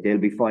they'll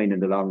be fine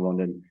in the long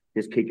run. And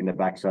this kick in the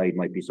backside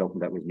might be something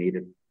that was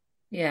needed.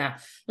 Yeah.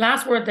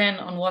 Last word then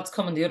on what's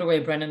coming the other way,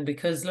 Brennan,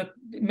 because look,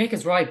 Mick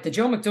is right. The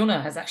Joe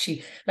McDonagh has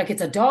actually, like,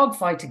 it's a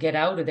dogfight to get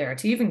out of there,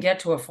 to even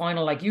get to a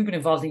final. Like, you've been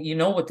involved in, you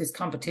know what this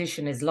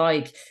competition is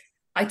like.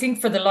 I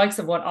think for the likes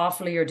of what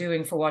Offaly are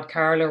doing, for what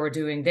Carlow are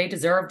doing, they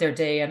deserve their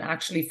day. And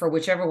actually, for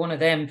whichever one of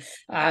them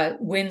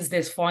wins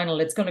this final,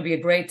 it's going to be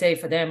a great day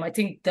for them. I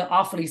think the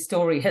Offaly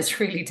story has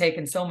really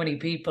taken so many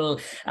people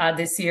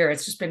this year.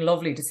 It's just been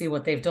lovely to see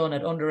what they've done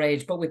at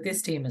underage, but with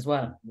this team as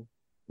well.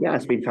 Yeah,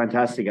 it's been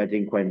fantastic. I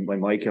think when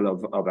Michael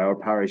of our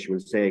parish will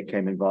say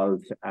came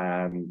involved,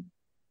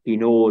 he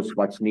knows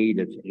what's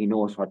needed. He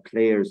knows what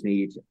players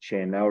need.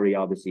 Shane Lowry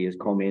obviously has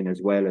come in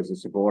as well as a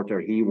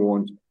supporter. He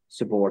won't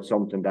support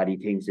something that he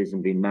thinks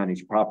isn't being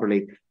managed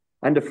properly.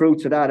 And the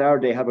fruits of that are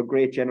they have a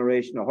great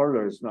generation of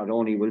hurlers. Not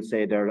only will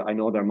say I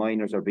know their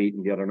minors are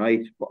beaten the other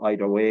night, but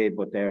either way,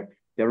 but their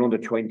under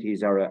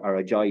 20s are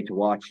a joy to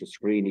watch. The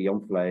screen of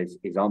young fella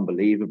is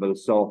unbelievable.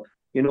 So,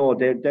 you know,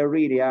 they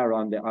really are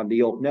on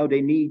the up. Now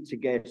they need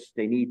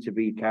to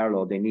beat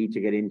Carlow. They need to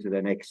get into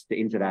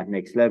that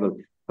next level.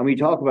 And we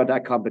talk about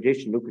that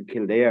competition. Look at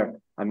Kildare.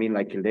 I mean,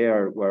 like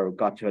Kildare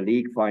got to a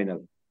league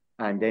final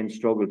and then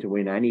struggled to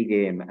win any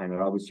game, and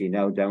are obviously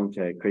now down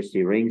to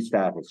Christy Ring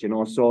status, you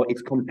know. So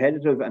it's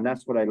competitive, and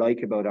that's what I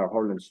like about our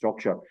hurling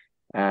structure.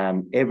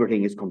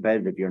 Everything is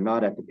competitive. You're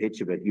not at the pitch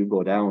of it, you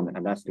go down,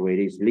 and that's the way it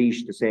is.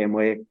 Laois the same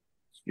way.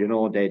 You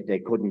know, they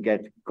couldn't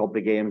get a couple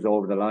of games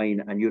over the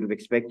line, and you'd have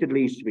expected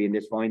Laois to be in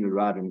this final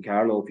rather than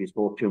Carlow if you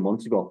spoke 2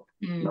 months ago.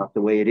 Not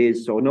the way it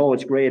is. So no,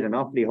 it's great, and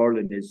Offaly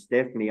hurling is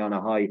definitely on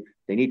a high.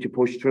 They need to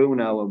push through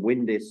now and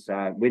win this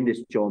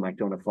Joe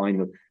McDonagh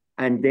final,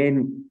 and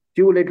then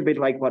do a little bit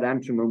like what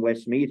Antrim and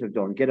Westmeath have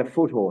done. Get a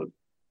foothold.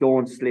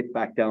 Don't slip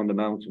back down the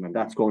mountain, and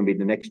that's going to be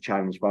the next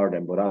challenge for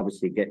them. But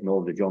obviously, getting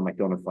over the Joe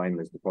McDonagh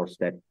final is the first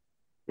step.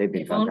 They've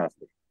been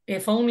fantastic.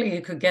 If only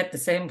you could get the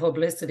same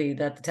publicity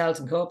that the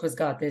Tailteann Cup has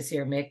got this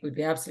year, Mick, we'd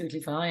be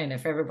absolutely fine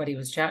if everybody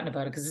was chatting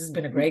about it, because this has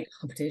been a great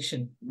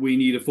competition. We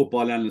need a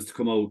football analyst to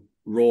come out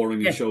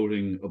roaring and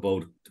shouting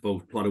about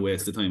what a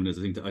waste of time it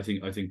is. I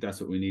think that's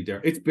what we need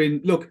there. It's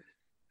been, look,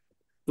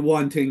 the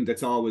one thing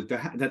that's always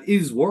that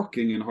is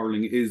working in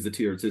hurling is the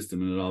tiered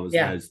system, and it always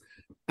has.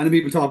 And then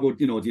people talk about,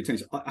 you know, the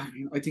attention.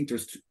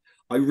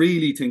 I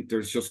really think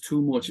there's just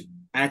too much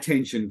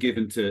attention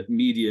given to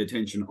media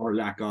attention, or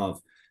lack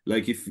of.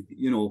 Like, if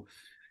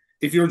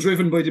you're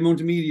driven by the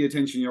amount of media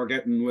attention you're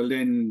getting, well,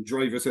 then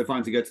drive yourself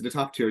on to get to the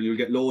top tier. You'll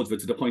get loads of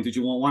it to the point that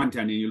you won't want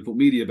any, and you'll put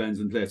media bans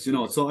in place, you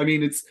know. So, I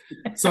mean, it's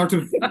sort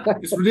of,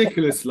 it's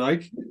ridiculous,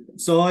 like.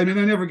 So, I mean,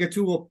 I never get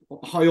too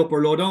high up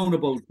or low down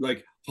about,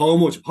 like, how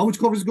much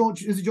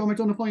coverage is the Joe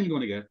McDonagh final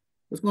going to get?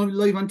 It's going to be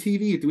live on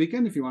TV at the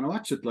weekend if you want to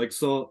watch it. Like,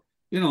 so,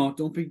 you know,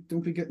 don't be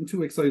getting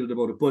too excited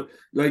about it. But,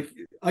 like,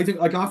 I think,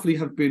 like, Offaly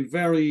have been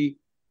very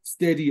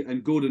steady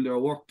and good in their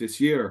work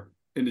this year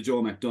in the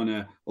Joe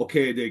McDonagh.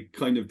 Okay,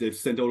 they've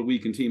sent out a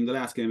weekend team the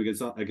last game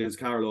against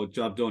Carlow,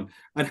 job done,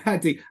 and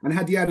had the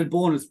added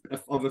bonus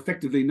of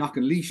effectively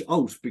knocking Laois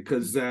out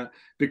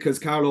because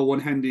Carlow won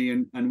handy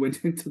and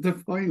went into the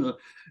final.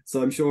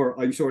 So I'm sure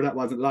that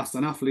wasn't lost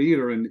on Offaly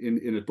either in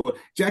it. But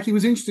Jacqui,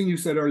 was interesting you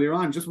said earlier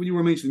on, just when you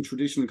were mentioning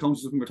traditional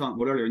counties we were talking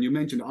about earlier, and you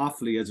mentioned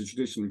Offaly as a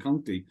traditional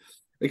county.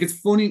 Like, it's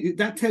funny,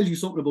 that tells you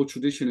something about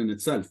tradition in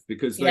itself,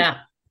 because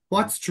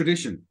what's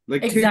tradition?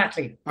 Like,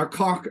 exactly. Our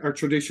Cork are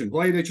tradition.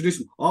 Why are they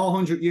tradition?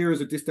 100 years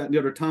of this, that, and the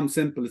other, Tom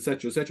Semple,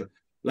 etc., etc.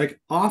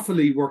 Like,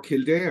 Offaly were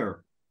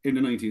Kildare in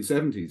the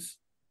 1970s.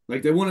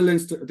 Like, they won a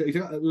Leinster,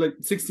 like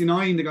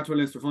 69, they got to a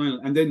Leinster final,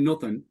 and then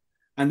nothing.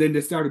 And then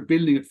they started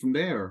building it from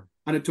there.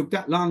 And it took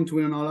that long to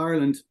win an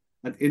All-Ireland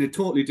in a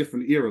totally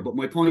different era. But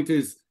my point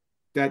is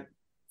that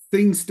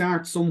things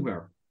start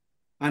somewhere.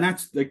 And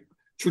that's, like,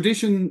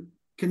 tradition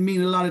can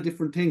mean a lot of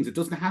different things. It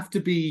doesn't have to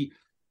be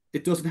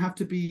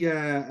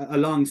a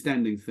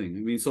long-standing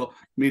thing.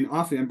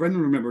 Offaly, and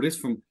Brendan remember this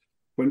from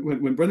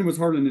when Brendan was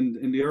hurling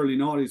in the early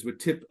noughties with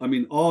Tip. I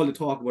mean, all the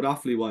talk about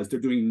Offaly was they're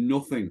doing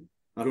nothing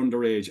at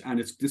underage,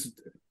 and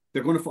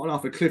they're going to fall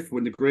off a cliff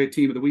when the great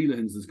team of the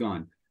Wheelahans is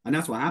gone, and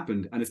that's what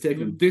happened. And it's taken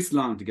them this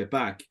long to get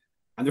back,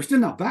 and they're still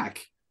not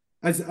back.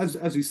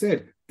 As we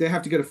said, they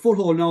have to get a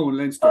foothold now in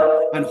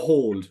Leinster and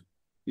hold,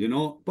 you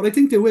know. But I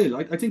think they will.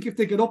 I think if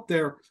they get up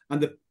there,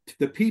 and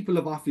the people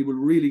of Offaly will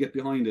really get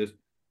behind it.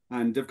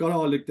 And they've got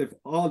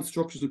all the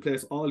structures in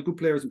place, all good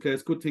players in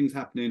place, good things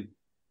happening,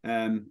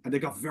 and they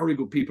got very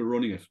good people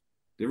running it.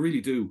 They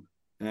really do.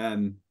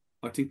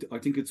 I think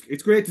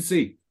it's great to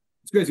see.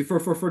 It's great to see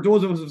for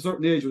those of us of a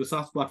certain age with a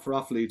soft spot for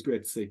Offaly. It's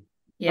great to see.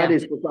 Yeah, that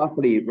is what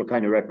Offaly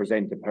kind of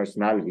represent the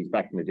personalities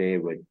back in the day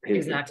with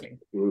exactly.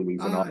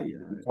 And all. Yeah.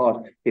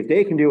 Thought, if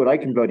they can do it, I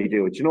can bloody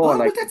do it. You know,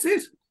 but that's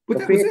it. But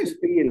that was it.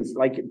 Feels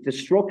like the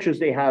structures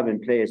they have in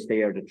place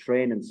there, the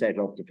training set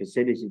up, the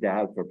facilities they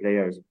have for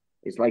players.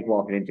 It's like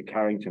walking into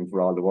Carrington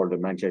for all the world of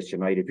Manchester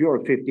United. If you're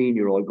a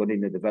 15-year-old going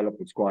in the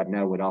development squad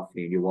now with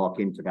Offaly and you walk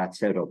into that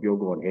setup, you're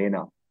going, hey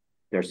now,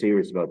 they're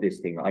serious about this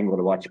thing. I'm going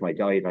to watch my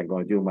diet. I'm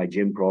going to do my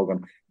gym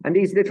program. And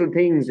these little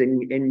things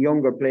in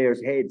younger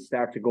players' heads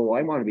start to go,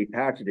 I want to be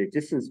part of it.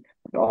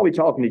 always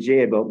talking to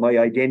Jay about my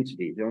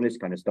identity, this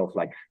kind of stuff.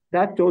 Like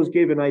that does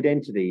give an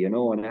identity,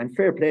 and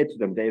fair play to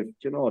them.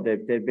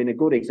 They've been a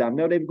good example.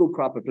 Now they've a good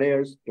crop of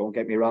players. Don't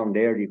get me wrong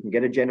there. You can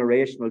get a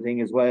generational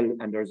thing as well,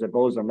 and there's a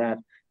buzz on that.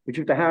 But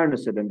you have to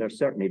harness it, and they're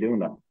certainly doing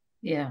that.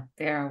 Yeah,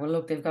 they are. Well,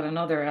 look, they've got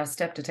another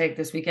step to take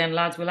this weekend,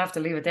 lads. We'll have to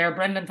leave it there.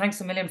 Brendan, thanks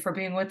a million for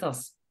being with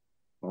us.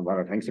 No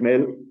matter. Thanks a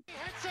million. He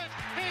hits it,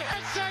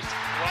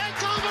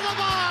 right over the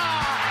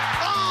bar.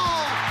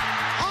 Oh,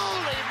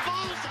 holy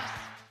Moses.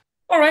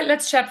 All right,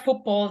 let's chat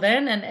football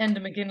then. And Enda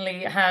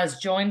McGinley has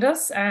joined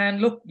us.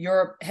 And look,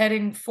 you're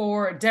heading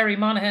for Derry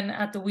Monaghan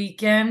at the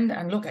weekend.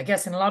 And look, I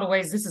guess in a lot of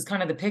ways, this is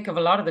kind of the pick of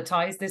a lot of the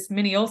ties. This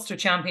mini Ulster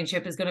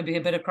Championship is going to be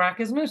a bit of crack,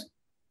 isn't it?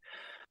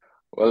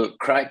 Well,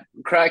 crack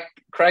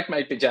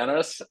might be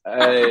generous.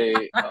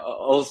 We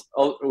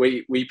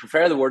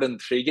prefer the word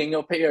intriguing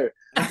up here.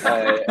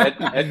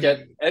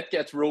 It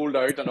gets rolled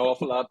out an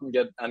awful lot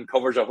and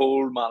covers a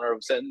whole manner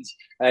of sins.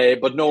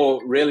 But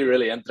no, really,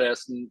 really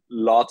interesting.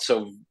 Lots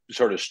of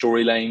sort of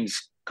storylines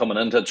coming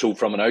into it. So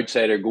from an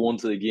outsider going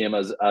to the game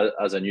as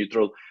a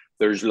neutral,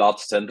 there's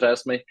lots to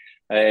interest me.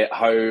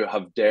 How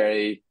have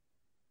Derry?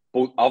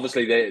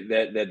 Obviously, they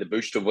had the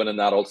boost of winning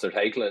that Ulster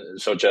title.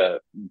 Such a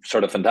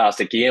sort of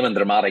fantastic game and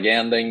dramatic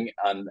ending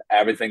and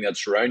everything that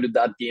surrounded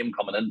that game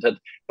coming into it.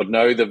 But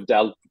now they've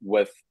dealt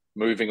with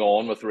moving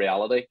on with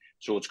reality.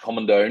 So it's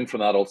coming down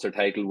from that Ulster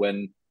title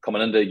win,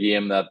 coming into a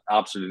game that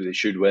absolutely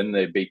should win.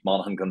 They beat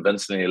Monaghan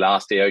convincingly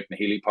last day out in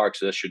Healy Park,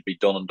 so this should be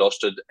done and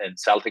dusted in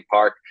Celtic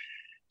Park.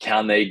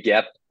 Can they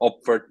get up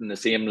for it in the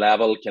same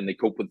level? Can they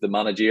cope with the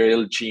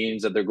managerial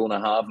change that they're going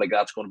to have? Like,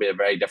 that's going to be a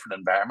very different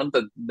environment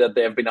that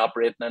they've been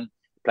operating in.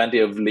 Plenty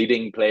of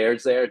leading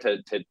players there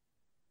to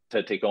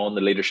take on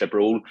the leadership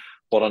role.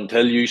 But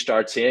until you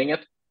start seeing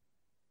it,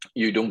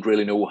 you don't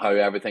really know how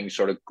everything's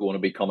sort of going to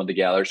be coming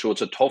together. So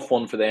it's a tough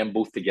one for them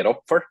both to get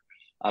up for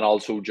and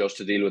also just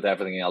to deal with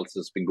everything else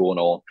that's been going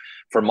on.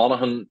 For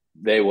Monaghan,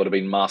 they would have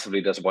been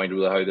massively disappointed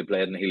with how they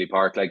played in Healy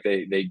Park. Like,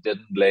 they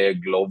didn't lay a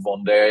glove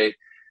on Derry.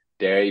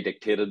 Derry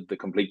dictated the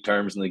complete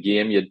terms in the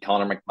game. You had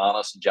Conor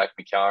McManus and Jack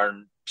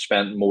McCarron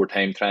spent more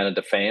time trying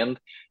to defend,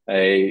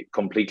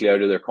 completely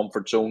out of their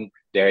comfort zone.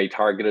 Derry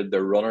targeted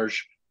their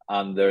runners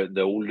and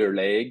the older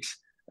legs.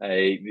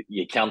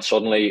 You can't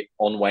suddenly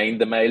unwind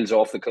the miles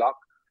off the clock.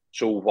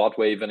 So what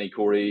way Vinnie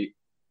Corey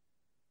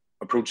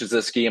approaches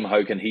this game,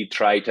 how can he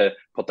try to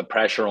put the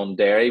pressure on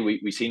Derry?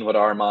 We seen what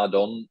Armagh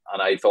done,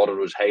 and I thought it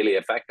was highly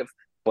effective,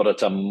 but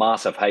it's a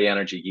massive high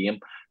energy game.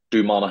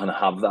 Do Monaghan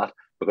have that?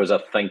 Because I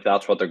think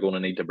that's what they're going to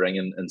need to bring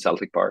in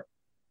Celtic Park.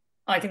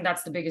 I think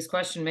that's the biggest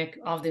question, Mick,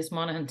 of this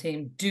Monaghan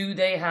team. Do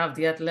they have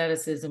the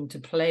athleticism to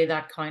play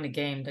that kind of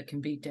game that can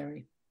beat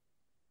Derry?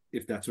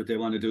 If that's what they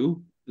want to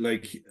do.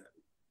 Like,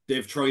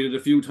 they've tried it a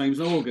few times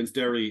now against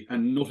Derry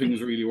and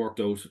nothing's really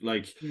worked out.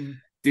 Like,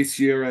 this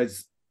year,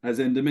 as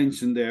Enda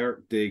mentioned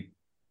there, they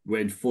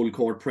went full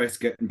court press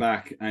getting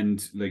back,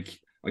 and like,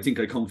 I think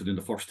I counted in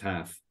the first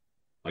half,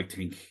 I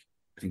think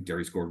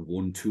Derry scored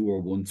 1-2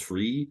 or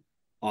 1-3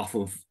 off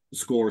of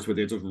scores where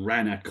they just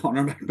ran at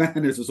Conor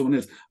McManus or someone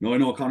else. Now, I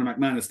know Conor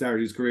McManus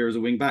started his career as a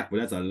wing back,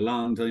 but that's a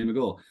long time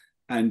ago.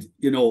 And,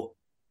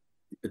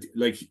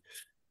 like,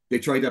 they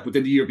tried that, but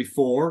then the year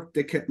before,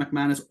 they kept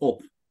McManus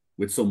up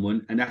with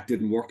someone, and that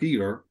didn't work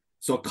either.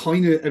 So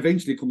kind of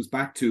eventually comes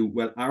back to,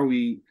 well, are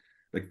we,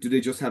 like, do they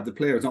just have the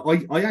players? Now,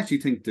 I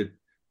actually think that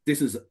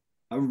this is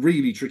a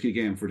really tricky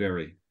game for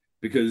Derry,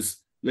 because,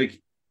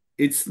 like,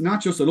 it's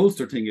not just an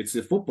Ulster thing, it's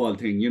a football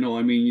thing,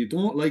 I mean, you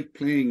don't like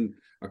playing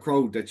a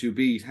crowd that you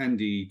beat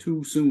handy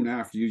too soon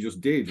after you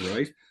just did,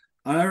 right?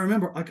 And I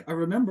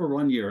remember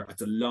one year,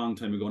 it's a long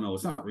time ago now,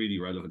 it's not really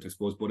relevant, I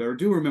suppose, but I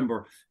do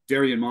remember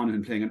Derry and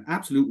Monaghan playing an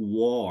absolute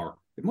war.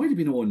 It might have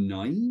been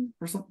 2009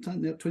 or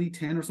something,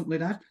 2010 or something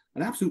like that,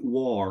 an absolute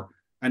war.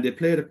 And they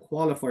played a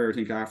qualifier, I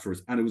think,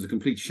 afterwards, and it was a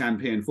complete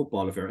champagne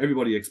football affair.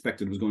 Everybody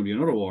expected it was going to be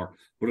another war,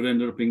 but it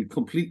ended up being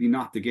completely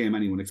not the game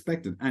anyone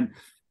expected. And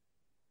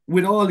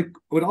with all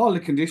the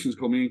conditions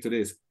coming into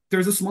this,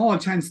 there's a small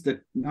chance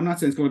that, I'm not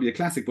saying it's going to be a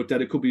classic, but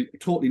that it could be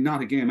totally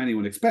not a game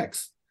anyone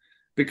expects.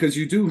 Because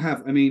you do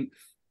have, I mean,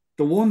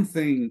 the one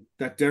thing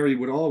that Derry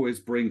would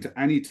always bring to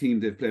any team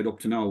they've played up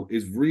to now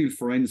is real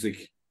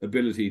forensic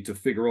ability to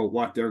figure out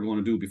what they're going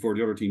to do before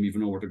the other team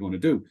even know what they're going to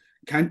do.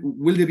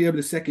 Will they be able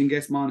to second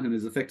guess Monaghan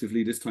as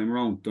effectively this time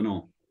around?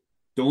 Don't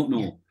know.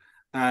 Yeah.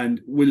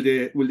 And will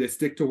they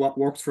stick to what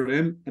works for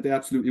them? They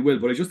absolutely will.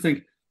 But I just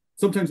think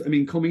sometimes, I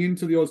mean, coming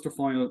into the Ulster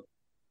final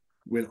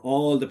with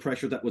all the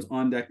pressure that was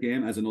on that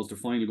game as an Ulster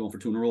final going for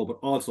 2 in a row, but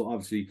also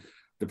obviously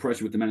the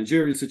pressure with the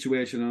managerial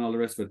situation and all the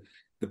rest of it,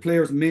 the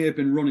players may have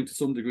been running to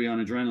some degree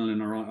on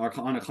adrenaline or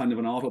on a kind of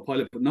an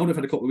autopilot, but now they've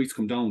had a couple of weeks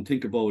come down,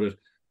 think about it.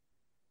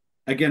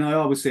 Again, I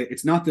always say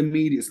it's not the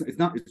media,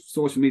 it's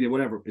social media,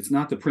 whatever. It's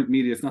not the print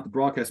media, it's not the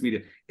broadcast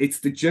media.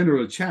 It's the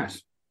general chat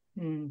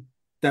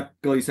that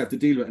guys have to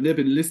deal with. And they've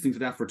been listening to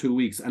that for 2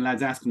 weeks, and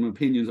lads asking them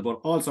opinions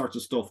about all sorts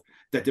of stuff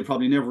that they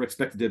probably never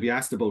expected they'd be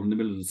asked about in the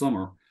middle of the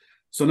summer.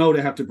 So now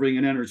they have to bring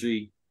an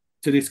energy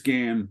to this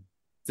game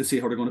to see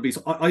how they're going to be.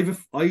 So I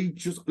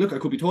just look. I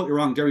could be totally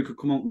wrong. Derry could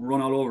come out and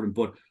run all over them,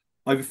 but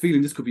I have a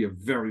feeling this could be a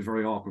very,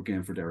 very awkward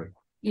game for Derry.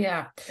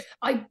 Yeah,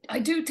 I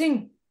do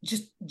think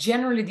just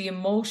generally the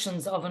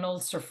emotions of an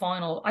Ulster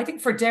final, I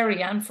think for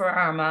Derry and for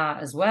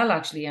Armagh as well,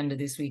 actually ended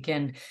this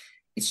weekend.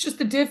 It's just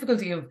the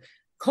difficulty of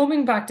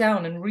coming back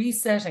down and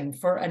resetting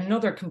for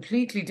another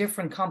completely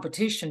different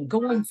competition,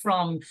 going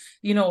from,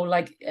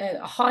 like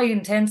a high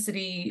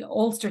intensity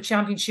Ulster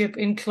Championship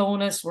in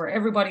Clonus where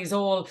everybody's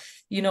all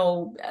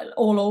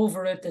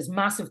over it. There's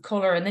massive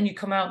colour. And then you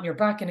come out and you're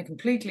back in a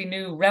completely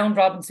new round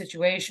robin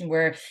situation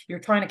where you're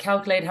trying to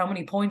calculate how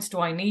many points do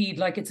I need.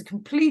 Like, it's a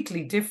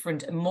completely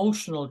different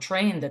emotional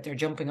train that they're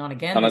jumping on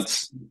again.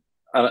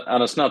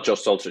 And it's not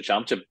just Ulster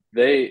Championship.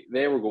 They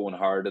were going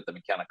hard at the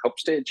McKenna Cup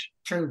stage.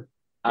 True.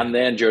 And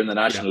then during the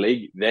National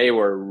League, they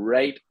were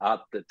right at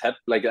the tip.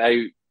 Like,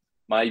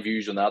 my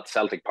views on that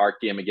Celtic Park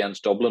game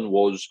against Dublin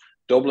was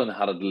Dublin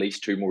had at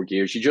least 2 more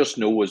gears. You just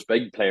know, as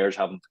big players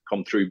haven't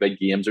come through big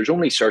games, there's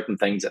only certain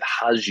things that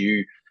has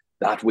you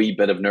that wee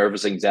bit of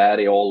nervous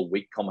anxiety all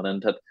week coming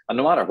into it. And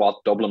no matter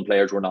what, Dublin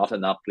players were not in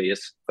that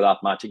place for that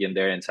match again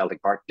there in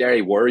Celtic Park.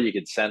 Derry were. You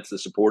could sense the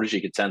supporters, you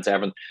could sense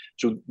everything.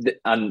 So,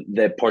 and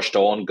they pushed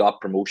on,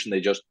 got promotion.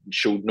 They just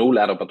showed no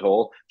let up at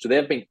all. So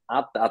they've been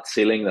at that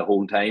ceiling the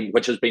whole time,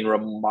 which has been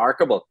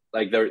remarkable.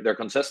 Like, their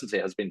consistency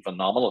has been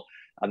phenomenal.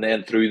 And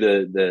then through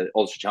the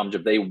Ulster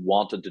Championship, they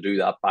wanted to do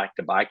that back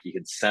to back. You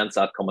could sense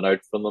that coming out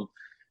from them.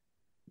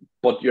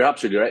 But you're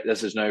absolutely right.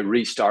 This is now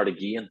restart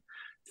again.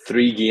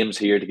 3 games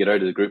here to get out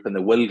of the group, and they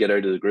will get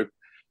out of the group.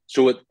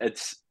 So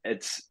it's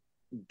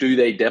do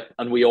they dip?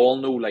 And we all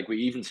know, like, we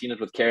even seen it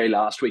with Kerry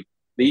last week,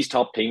 these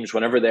top teams,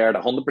 whenever they're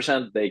at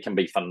 100%, they can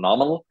be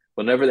phenomenal.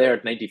 Whenever they're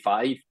at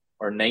 95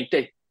 or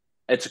 90,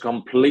 it's a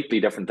completely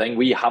different thing.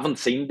 We haven't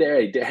seen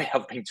Derry. Derry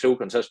have been so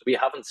consistent. We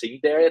haven't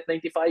seen Derry at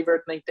 95 or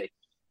at 90.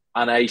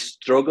 And I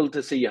struggle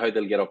to see how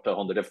they'll get up to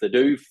 100. If they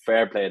do,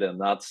 fair play to them.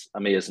 That's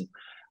amazing.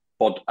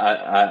 But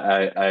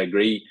I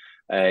agree.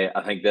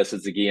 I think this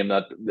is the game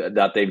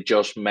that they've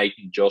just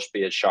mightn't just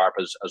be as sharp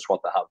as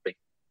what they have been.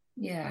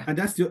 Yeah, and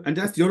that's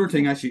the other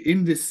thing actually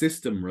in this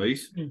system, right?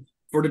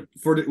 For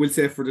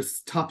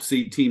the top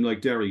seed team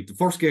like Derry, the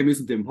first game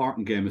isn't the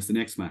important game; it's the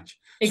next match.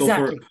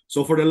 Exactly.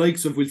 So for the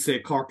likes of, we'll say,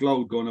 Cork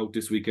Loud going out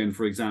this weekend,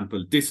 for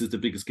example, this is the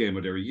biggest game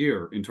of their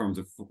year in terms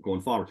of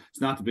going forward. It's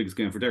not the biggest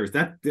game for Derry.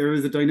 There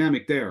is a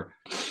dynamic there.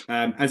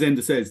 As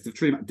Enda says,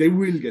 they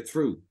will get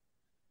through.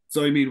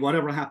 So I mean,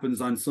 whatever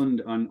happens on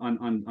Sunday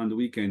on the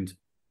weekend,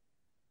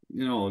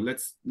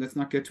 let's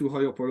not get too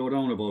high up or low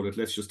down about it.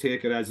 Let's just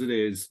take it as it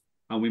is,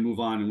 and we move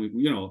on.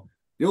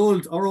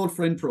 And our old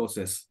friend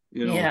process,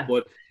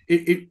 But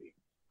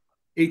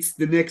it's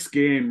the next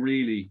game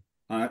really.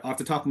 Off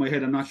the top of my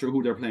head, I'm not sure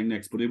who they're playing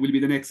next, but it will be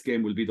the next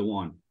game. Will be the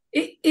one.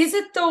 Is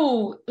it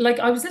though? Like,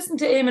 I was listening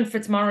to Eamon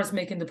Fitzmaurice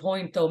making the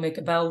point though, Mick,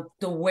 about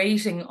the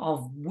waiting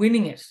of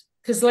winning it.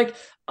 Because like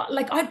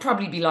I'd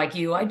probably be like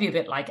you. I'd be a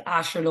bit like,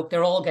 sure, look,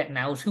 they're all getting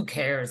out. Who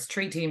cares?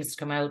 3 teams to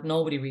come out.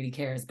 Nobody really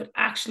cares. But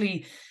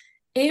actually,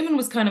 Eamon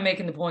was kind of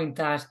making the point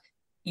that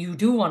you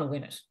do want to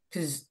win it.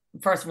 Because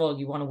first of all,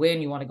 you want to win.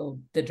 You want to go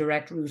the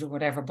direct route or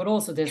whatever. But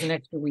also there's an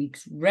extra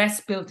week's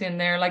rest built in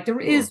there. Like,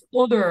 there is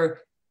other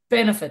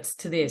benefits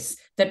to this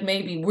that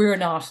maybe we're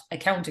not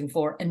accounting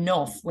for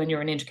enough when you're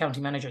an inter-county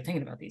manager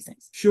thinking about these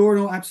things. Sure,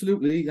 no,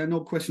 absolutely.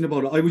 No question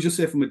about it. I would just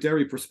say from a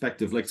Derry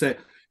perspective, like, say,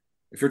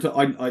 if you're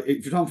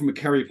talking from a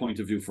Kerry point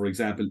of view, for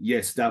example,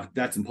 yes,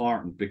 that's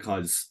important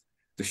because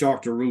the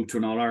shorter route to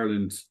an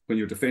All-Ireland when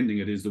you're defending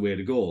it is the way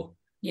to go.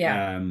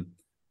 Yeah.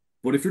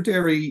 But if you're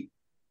Derry,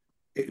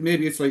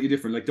 maybe it's slightly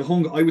different. Like, the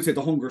hunger, I would say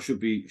the hunger should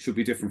be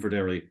different for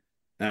Derry.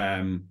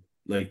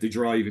 Like the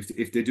drive,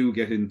 if they do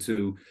get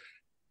into,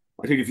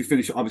 I think if you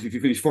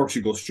finish first,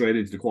 you go straight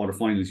into the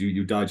quarterfinals.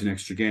 You dodge an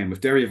extra game.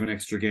 If Derry have an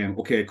extra game,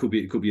 okay, it could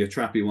be a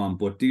trappy one.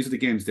 But these are the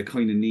games they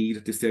kind of need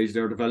at this stage of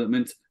their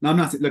development. Now, I'm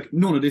not like,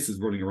 none of this is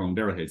running around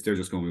their heads. They're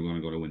just going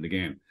to go to win the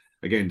game.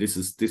 Again, this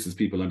is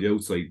people on the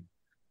outside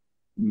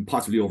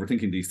possibly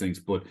overthinking these things.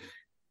 But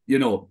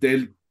they'll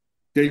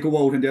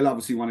go out and they'll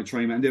obviously want to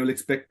try and they'll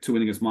expect to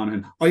win against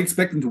Monaghan. I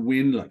expect them to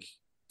win. Like,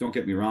 don't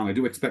get me wrong, I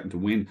do expect them to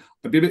win.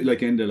 I'd be a bit like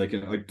Enda. Like,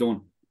 I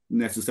don't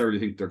necessarily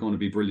think they're going to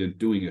be brilliant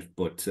doing it,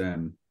 but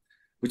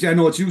yeah,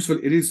 no, it's useful.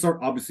 It is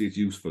obviously it's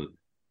useful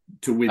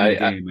to win the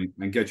game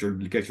and get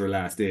your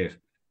last 8,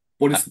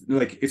 but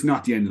it's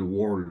not the end of the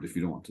world if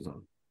you don't want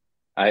to.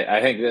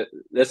 I think that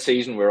this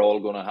season we're all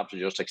going to have to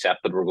just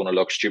accept that we're going to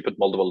look stupid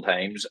multiple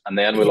times, and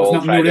then we'll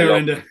all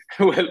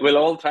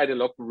try to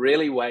look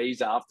really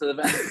wise after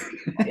the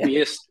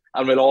event,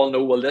 and we'll all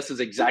know, well, this is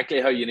exactly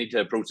how you need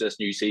to approach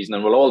this new season,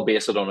 and we'll all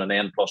base it on an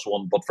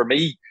N+1. But for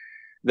me,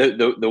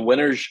 the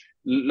winners,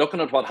 looking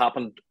at what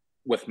happened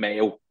with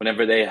Mayo,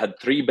 whenever they had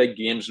 3 big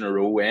games in a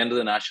row, end of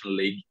the National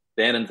League,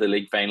 then into the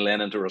league final, then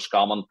into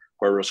Roscommon,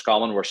 where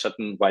Roscommon were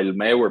sitting, while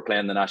Mayo were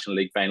playing the National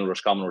League final,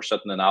 Roscommon were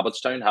sitting in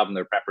Abbottstown having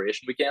their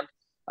preparation weekend.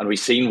 And we've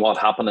seen what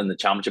happened in the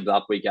championship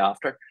that week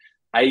after.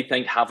 I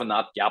think having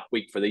that gap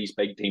week for these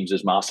big teams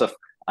is massive.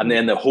 And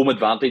then the home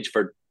advantage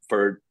for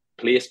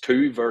place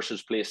 2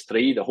 versus place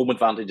 3, the home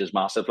advantage is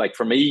massive. Like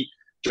for me,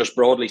 just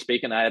broadly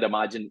speaking, I'd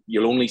imagine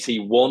you'll only see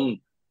one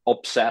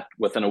upset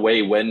with an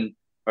away win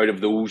out of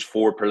those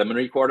 4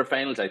 preliminary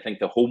quarterfinals. I think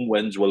the home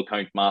wins will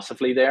count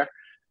massively there.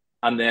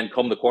 And then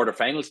come the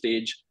quarterfinal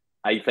stage,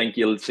 I think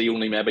you'll see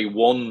only maybe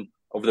one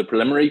of the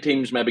preliminary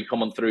teams maybe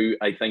coming through.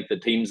 I think the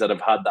teams that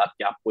have had that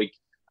gap week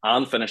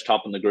and finished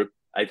top in the group,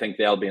 I think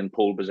they'll be in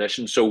pole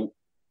position. So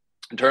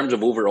in terms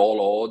of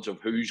overall odds of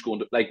who's going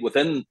to, like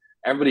within,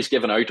 everybody's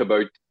given out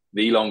about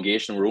the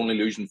elongation. We're only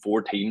losing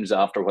 4 teams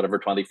after whatever,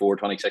 24,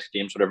 26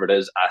 games, whatever it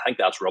is. I think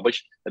that's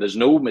rubbish. There is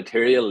no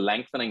material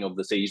lengthening of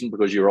the season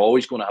because you're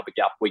always going to have a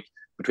gap week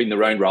between the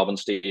round robin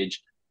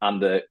stage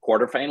and the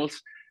quarterfinals.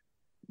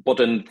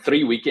 But in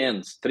 3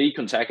 weekends, 3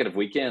 consecutive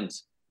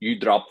weekends, you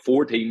drop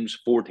 4 teams,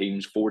 4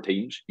 teams, 4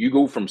 teams. You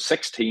go from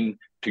 16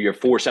 to your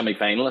 4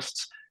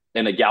 semi-finalists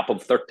in a gap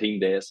of 13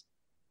 days.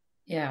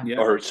 Yeah.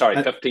 Or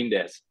sorry, 15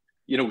 days.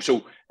 You know,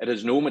 so it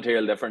has no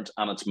material difference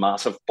and it's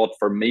massive. But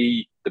for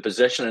me, the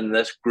position in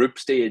this group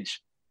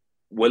stage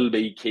will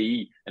be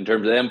key. In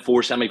terms of them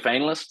 4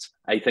 semi-finalists,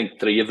 I think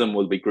 3 of them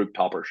will be group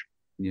toppers.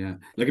 Yeah.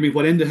 Like, I mean,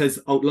 what Enda has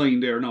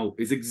outlined there now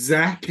is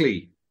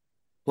exactly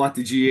what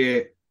the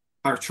GA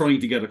are trying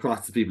to get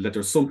across to people, that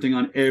there's something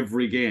on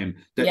every game.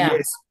 That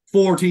yes,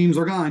 4 teams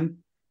are gone,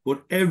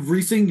 but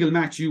every single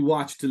match you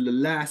watch till the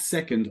last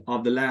second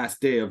of the last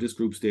day of this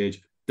group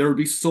stage, there will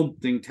be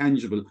something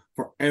tangible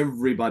for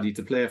everybody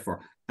to play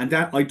for. And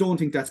that, I don't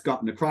think that's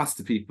gotten across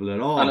to people at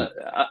all.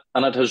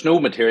 And it has no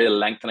material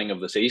lengthening of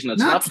the season.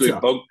 It's an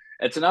absolute bug.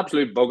 It's an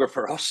absolute bugger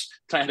for us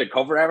trying to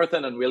cover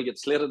everything, and we'll get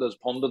slated as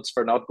pundits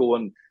for not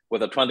going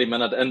with a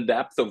 20-minute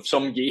in-depth of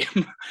some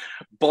game.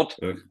 But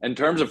in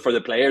terms of for the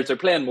players, they're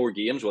playing more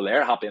games. Well,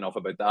 they're happy enough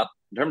about that.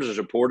 In terms of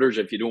supporters,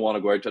 if you don't want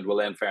to go out to it, well,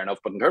 then fair enough.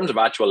 But in terms of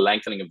actual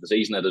lengthening of the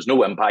season, it has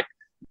no impact.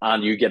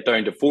 And you get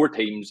down to 4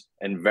 teams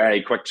in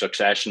very quick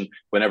succession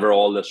whenever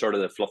all the sort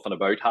of the fluffing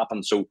about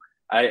happens. So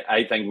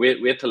I think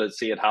wait till it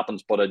see it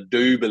happens. But I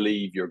do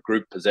believe your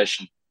group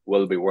position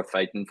will be worth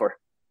fighting for.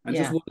 And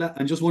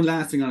just one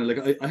last thing on it.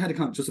 Like I had a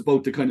comment just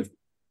about the kind of,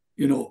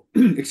 you know,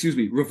 excuse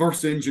me,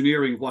 reverse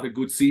engineering what a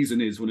good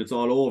season is when it's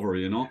all over,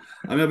 you know.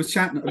 I mean, I was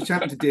chatting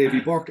to Davy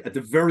Burke at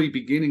the very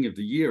beginning of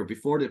the year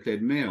before they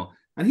played Mayo,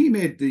 and he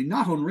made the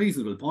not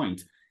unreasonable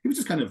point. He was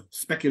just kind of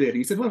speculating.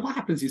 He said, well, what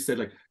happens? He said,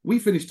 like, we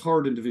finished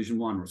 3rd in Division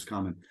 1,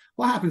 Roscommon.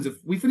 What happens if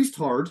we finish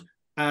 3rd,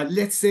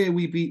 let's say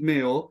we beat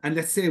Mayo, and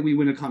let's say we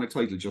win a Connacht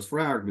title, just for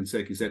argument's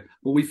sake, he said,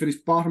 but we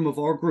finished bottom of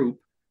our group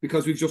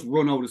because we've just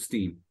run out of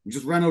steam. We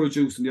just ran out of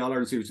juice in the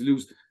All-Ireland Series to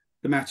lose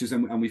the matches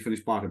and we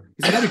finished bottom.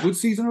 Is that a good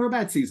season or a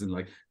bad season?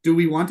 Like, do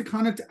we want to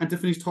Connacht and to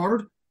finish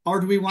 3rd, or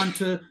do we want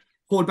to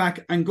hold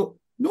back and go?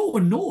 No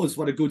one knows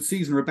what a good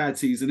season or a bad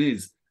season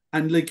is.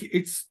 And like,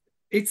 it's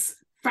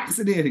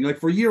fascinating. Like,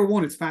 for year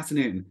 1, it's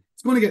fascinating.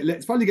 It's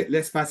probably get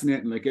less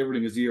fascinating like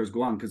everything as years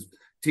go on, because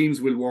teams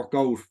will work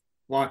out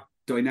what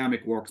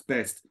dynamic works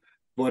best.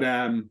 But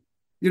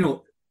you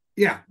know,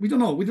 yeah, we don't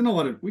know. We don't know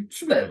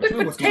what's going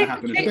to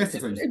happen at the best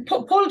of times.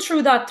 Pull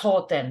through that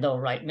thought then, though,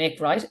 right,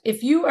 Mick, right?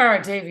 If you are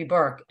Davy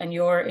Burke and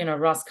you're in a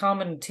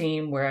Roscommon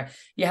team where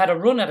you had a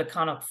run at a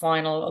Connacht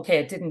final, okay,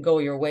 it didn't go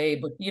your way,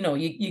 but, you know,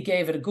 you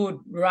gave it a good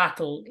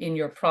rattle in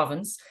your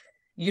province.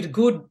 You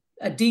had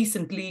a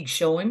decent league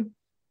showing.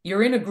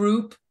 You're in a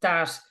group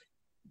that,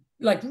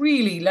 like,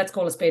 really, let's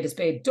call a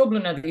spade.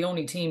 Dublin are the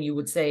only team you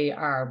would say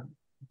are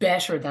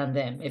better than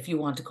them, if you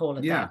want to call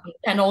it that.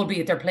 And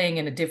albeit they're playing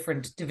in a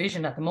different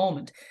division at the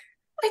moment.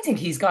 I think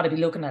he's got to be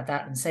looking at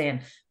that and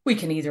saying, we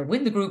can either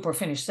win the group or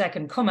finish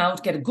 2nd, come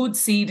out, get a good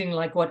seeding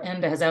like what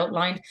Enda has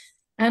outlined.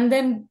 And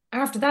then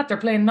after that, they're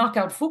playing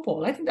knockout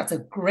football. I think that's a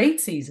great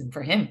season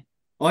for him.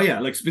 Oh, yeah,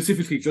 like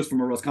specifically just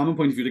from a Roscommon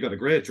point of view, they got a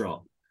great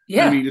draw.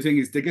 Yeah. I mean, the thing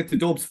is, they get the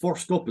Dubs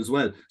first up as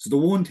well. So the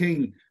one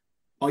thing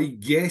I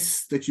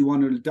guess that you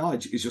want to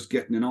dodge is just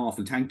getting an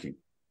awful tanking.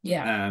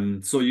 Yeah.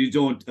 So you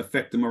don't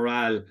affect the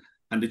morale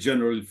and the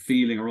general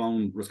feeling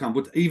around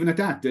Roscommon. But even at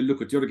that, they'll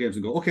look at the other games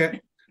and go,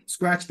 okay,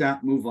 scratch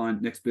that, move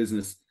on, next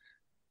business.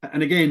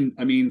 And again,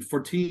 I mean,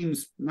 for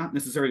teams, not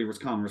necessarily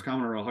Roscommon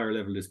are a higher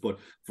level this, but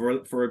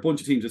for a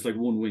bunch of teams, it's like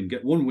one win.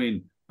 Get one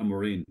win and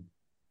we're in.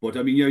 But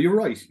I mean, yeah, you're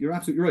right. You're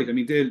absolutely right. I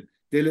mean,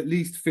 they'll at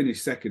least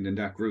finish 2nd in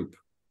that group.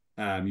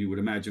 You would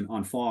imagine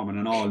on form and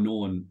on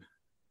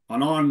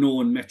all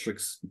known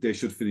metrics, they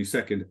should finish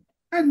 2nd.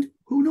 And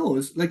who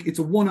knows? Like, it's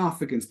a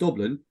one-off against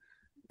Dublin,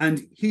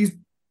 and he's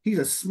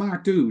a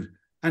smart dude,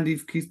 and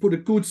he's put a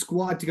good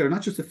squad together.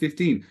 Not just a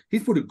 15,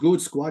 he's put a good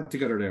squad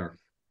together there.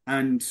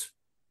 And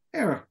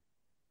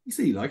you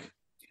see, like,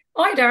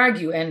 I'd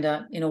argue,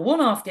 Enda, in a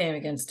one-off game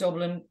against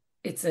Dublin,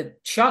 it's a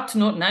shot to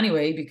nothing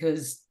anyway,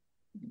 because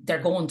they're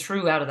going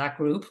through out of that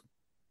group.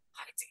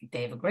 I think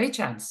they have a great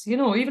chance. You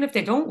know, even if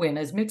they don't win,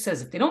 as Mick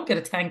says, if they don't get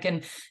a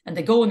tanking and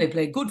they go and they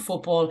play good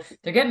football,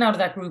 they're getting out of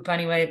that group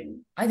anyway.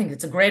 I think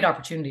it's a great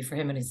opportunity for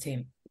him and his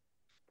team.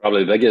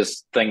 Probably the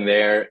biggest thing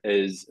there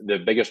is, the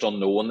biggest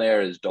unknown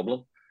there is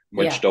Dublin.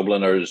 Which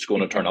Dublin is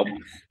going to turn up.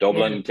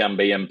 Dublin can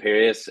be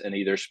imperious in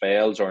either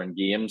spells or in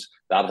games.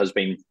 That has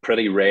been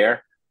pretty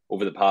rare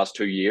over the past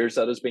 2 years.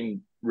 That has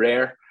been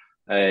rare.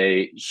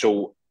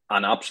 So,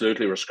 and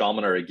absolutely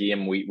Roscommon are a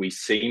game we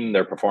seen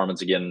their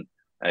performance again.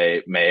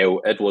 Mayo,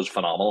 it was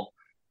phenomenal,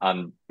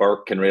 and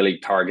Burke can really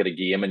target a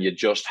game, and you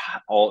just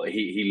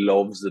he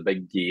loves the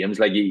big games.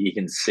 Like you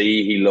can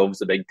see he loves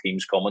the big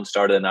teams coming.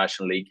 Started the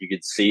National League, you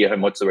could see how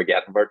much they were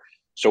getting for it.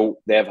 So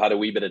they've had a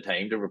wee bit of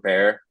time to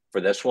prepare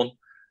for this one.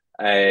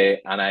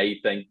 And I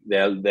think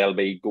they'll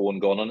be going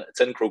gunning.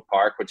 It's in Croke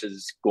Park, which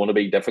is going to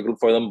be difficult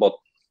for them. But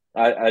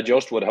I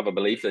just would have a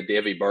belief that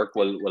Davy Burke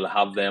will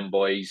have them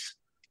boys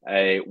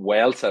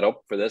well set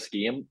up for this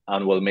game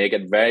and will make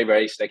it very,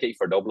 very sticky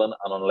for Dublin.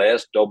 And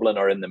unless Dublin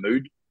are in the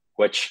mood,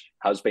 which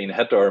has been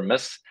hit or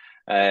miss,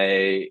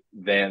 then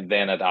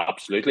it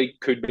absolutely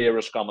could be a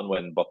Roscommon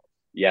win. But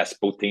yes,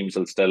 both teams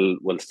will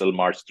still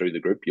march through the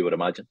group, you would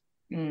imagine.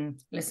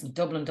 Listen,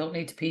 Dublin don't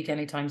need to peak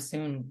anytime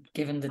soon,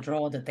 given the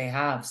draw that they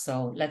have.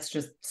 So let's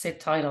just sit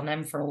tight on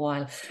them for a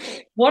while.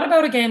 What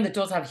about a game that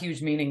does have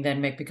huge meaning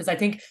then, Mick? Because I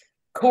think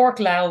Cork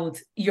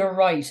Louth, you're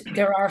right.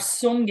 There are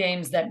some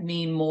games that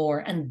mean more,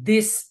 and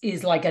this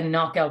is like a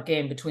knockout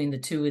game between the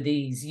two of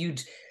these.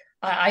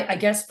 I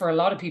guess for a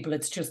lot of people,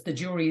 it's just the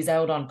jury's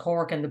out on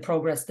Cork and the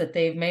progress that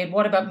they've made.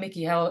 What about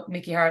Mickey Hart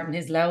and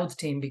his Louth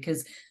team?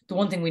 Because the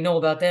one thing we know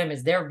about them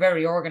is they're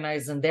very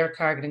organised and they're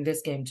targeting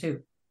this game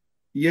too.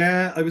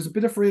 Yeah, I was a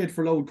bit afraid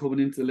for Louth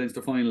coming into the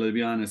Leinster final, to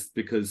be honest,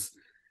 because,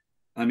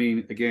 I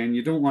mean, again,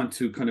 you don't want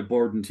to kind of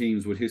burden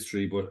teams with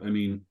history, but I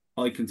mean,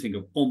 I can think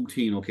of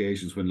umpteen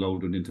occasions when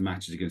Louth went into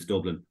matches against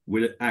Dublin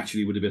with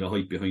a bit of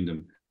hype behind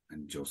them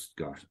and just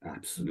got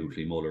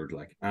absolutely mullered.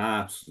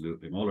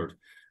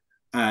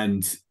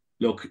 And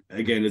look,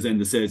 again, as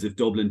Enda says, if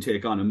Dublin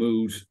take on a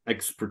mood,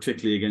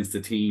 particularly against a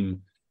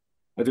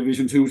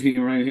Division 2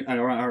 team or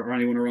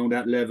anyone around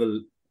that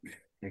level,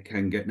 it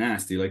can get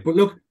nasty. But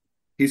look,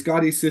 he's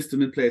got his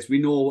system in place. We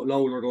know what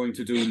Louth are going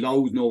to do.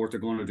 Louth know what they're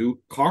going to do.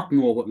 Cork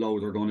know what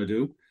Louth are going to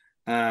do.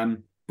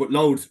 But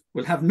Louth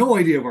will have no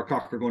idea what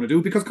Cork are going to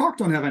do because Cork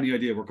don't have any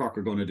idea what Cork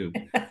are going to do.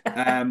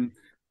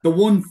 The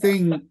one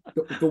thing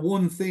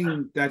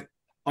that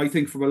I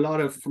think from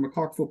a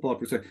Cork football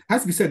perspective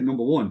has to be said,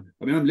 number one,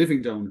 I mean, I'm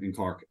living down in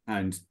Cork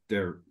and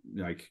they're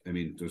like, I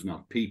mean, there's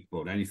not peep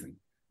about anything.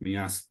 I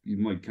mean, you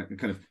might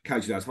kind of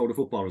casually ask how the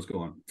football is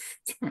going.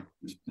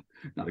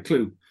 Not a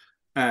clue.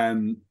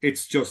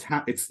 It's just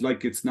it's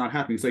like it's not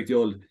happening. It's like the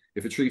old,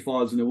 if a tree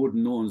falls in the wood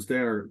and no one's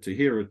there to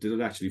hear it, did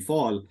it actually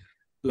fall?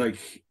 Like,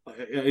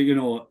 you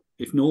know,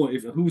 if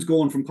who's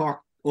going from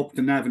Cork up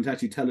to Navan to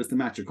actually tell us the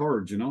match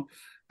occurred, you know?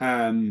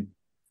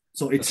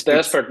 So it's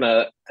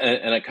desperate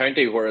in a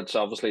county where it's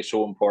obviously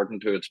so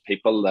important to its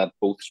people that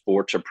both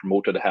sports are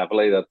promoted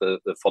heavily, that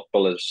the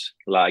football is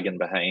lagging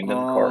behind in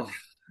Cork.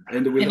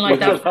 And we'll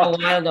have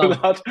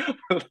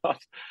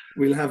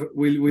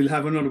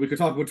another. We could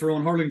talk about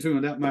Tyrone hurling too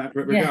in that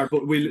regard,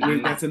 but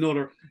that's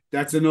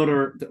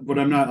another. But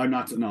I'm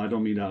not. No, I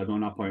don't mean that.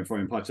 I'm not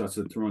pouring pot shots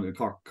at Tyrone.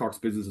 Cork's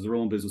business is their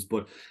own business.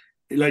 But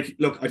like,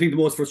 look, I think the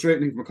most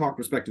frustrating thing from a Cork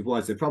perspective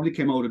was they probably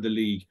came out of the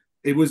league.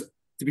 It was,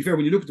 to be fair,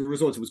 when you look at the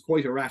results, it was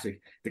quite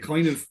erratic. They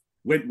kind of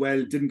went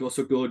well, didn't go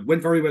so good.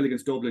 Went very well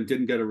against Dublin,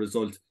 didn't get a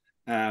result.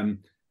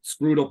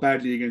 Screwed up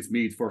badly against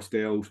Meath first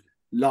day out.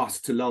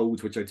 Lost to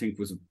Louth, which I think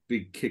was a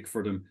big kick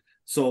for them.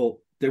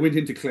 So they went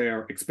into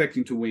Clare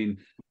expecting to win.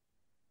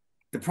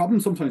 The problem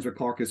sometimes with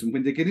Cork is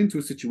when they get into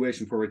a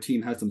situation where a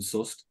team has them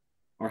sussed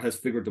or has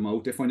figured them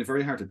out, they find it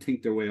very hard to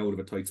think their way out of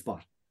a tight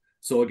spot.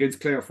 So against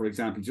Clare, for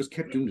example, just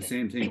kept doing the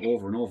same thing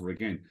over and over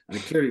again. And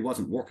it clearly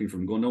wasn't working for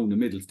them, going down the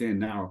middle, staying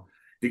narrow.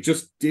 They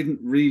just didn't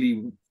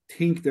really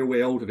think their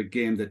way out of a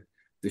game that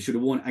they should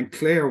have won. And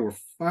Clare were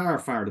far,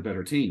 far the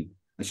better team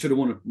and should have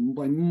won it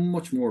by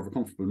much more of a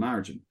comfortable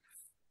margin.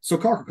 So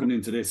Cork are coming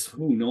into this,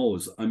 who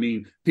knows? I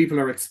mean, people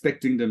are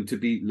expecting them to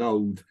beat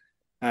Louth.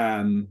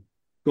 Going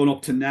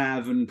up to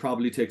Navan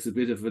probably takes a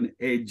bit of an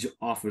edge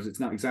off it. It's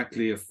not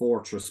exactly a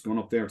fortress going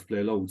up there to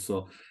play Louth.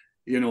 So,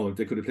 you know,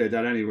 they could have played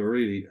that anywhere,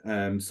 really.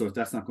 So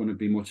that's not going to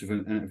be much of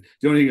an...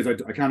 the only thing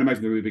is I can't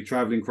imagine there will be a big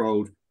travelling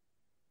crowd.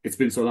 It's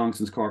been so long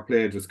since Cork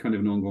played. It's kind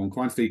of an ongoing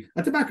quantity.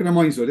 At the back of their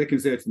minds, though, they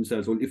can say to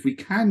themselves, well, if we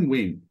can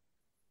win,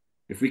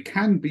 if we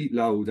can beat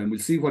Louth, and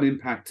we'll see what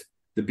impact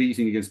the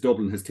beating against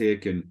Dublin has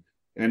taken,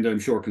 and I'm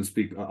sure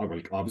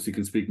obviously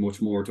can speak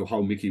much more to how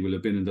Mickey will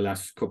have been in the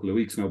last couple of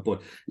weeks now.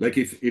 But like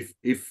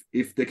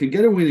if they can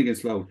get a win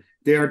against Louth,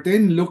 they are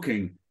then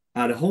looking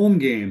at a home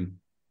game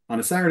on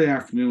a Saturday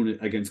afternoon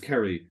against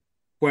Kerry,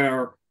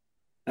 where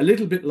a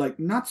little bit like,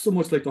 not so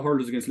much like the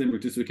hurlers against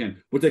Limerick this weekend,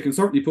 but they can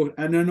certainly put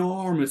an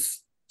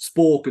enormous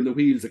spoke in the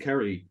wheels of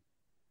Kerry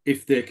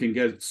if they can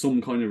get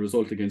some kind of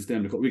result against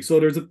them in a couple of weeks. So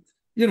there's a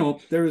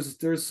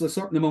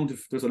certain amount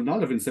of, there's a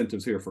lot of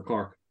incentives here for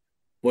Cork.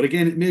 But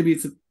again, maybe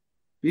it's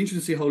be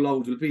interesting to see how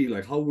Louth will be.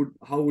 Like, how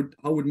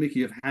would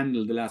Mickey have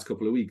handled the last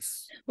couple of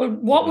weeks? Well,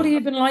 what would he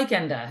have been like,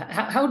 Enda?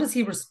 How does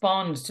he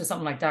respond to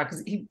something like that?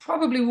 Because he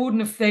probably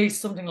wouldn't have faced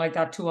something like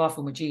that too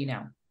often with G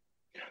now.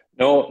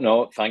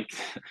 No,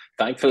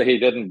 thankfully he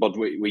didn't. But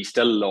we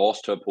still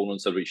lost to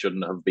opponents that we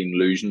shouldn't have been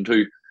losing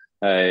to.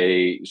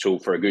 So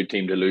for a good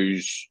team to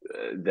lose,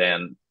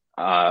 then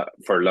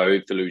for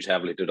Louth to lose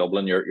heavily to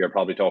Dublin, you're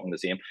probably talking the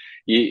same.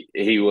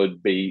 He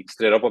would be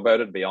straight up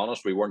about it, be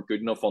honest. We weren't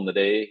good enough on the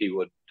day. He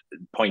would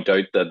point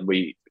out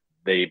that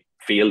they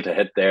failed to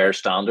hit their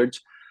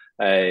standards.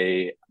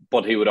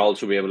 But he would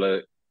also be able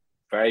to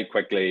very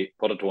quickly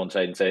put it to one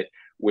side and say,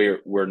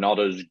 we're not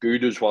as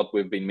good as what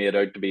we've been made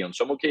out to be on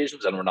some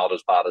occasions, and we're not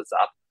as bad as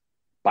that.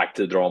 Back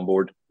to the drawing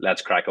board.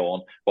 Let's crack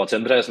on. What's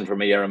interesting for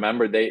me, I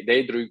remember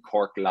they drew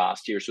Cork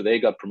last year, so they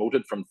got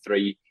promoted from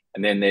 3,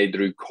 and then they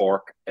drew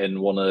Cork in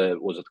one of the,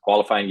 was it the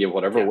qualifying game,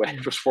 whatever way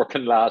it was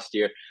working last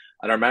year.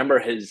 And I remember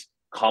his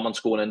comments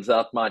going into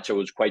that match. It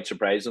was quite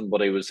surprising,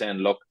 but he was saying,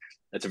 look,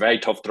 it's a very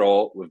tough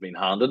draw we've been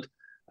handed,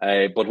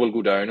 but we'll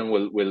go down and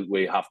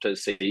we have to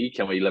see,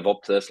 can we live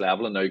up to this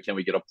level, and now can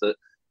we get up to it?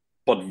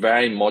 But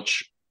very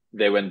much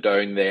they went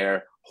down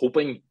there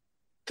hoping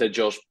to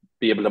just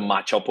be able to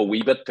match up a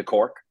wee bit to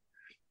Cork.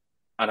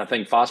 And I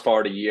think fast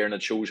forward a year and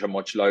it shows how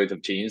much Louth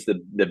have changed.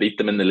 They beat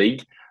them in the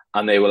league,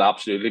 and they will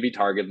absolutely be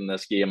targeting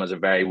this game as a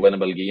very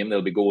winnable game.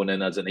 They'll be going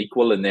in as an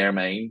equal in their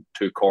mind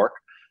to Cork.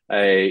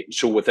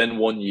 So within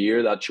 1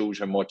 year, that shows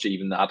how much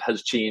even that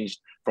has changed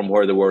from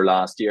where they were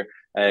last year.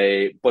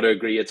 But I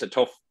agree, it's a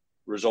tough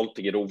result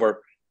to get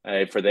over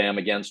for them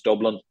against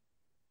Dublin.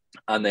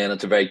 And then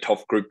it's a very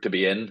tough group to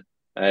be in.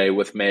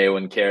 With Mayo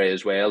and Kerry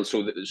as well,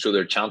 so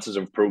their chances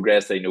of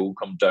progress, they know,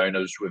 come down,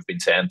 as we've been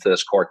saying, to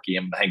this Cork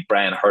game. I think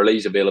Brian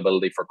Hurley's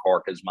availability for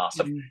Cork is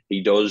massive.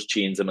 He does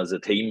change them as a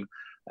team,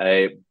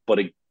 but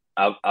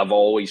I've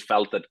always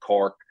felt that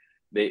Cork,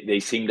 they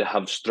seem to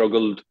have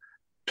struggled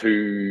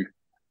to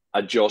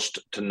adjust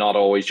to not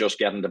always just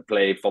getting to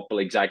play football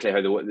exactly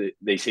how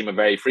they seem a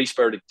very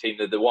free-spirited team,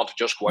 that they want to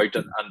just go out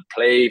and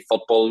play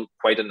football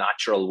quite a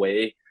natural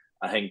way.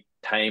 I think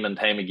time and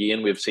time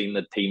again we've seen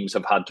that teams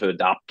have had to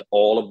adapt.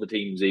 All of the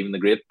teams, even the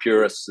great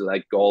purists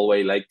like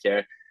Galway, like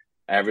Kerry,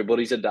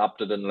 everybody's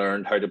adapted and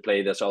learned how to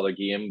play this other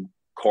game.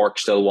 Cork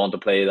still want to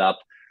play that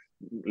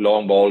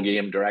long ball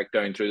game, direct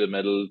down through the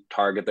middle,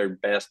 target their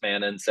best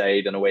men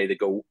inside, and away they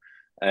go.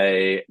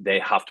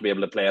 They have to be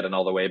able to play it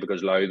another way,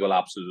 because Louth will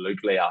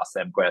absolutely ask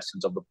them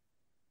questions of them.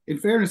 In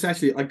fairness,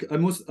 actually, I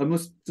must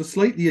just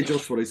slightly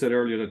adjust what I said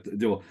earlier,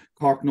 that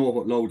Cork know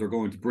what Louth are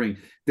going to bring.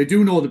 They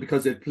do know that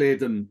because they've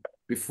played them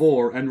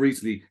before and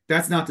recently.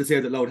 That's not to say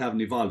that Louth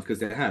haven't evolved, because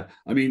they have.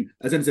 I mean,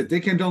 as I said, they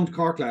came down to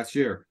Cork last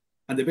year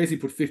and they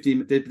basically put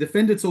 15. They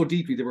defended so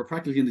deeply they were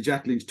practically in the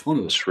Jack Lynch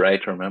tunnel. That's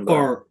right, I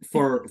remember.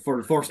 For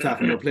the first half,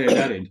 and they were playing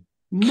that end.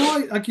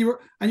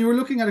 You were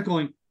looking at it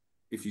going,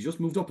 if you just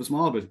moved up a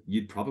small bit,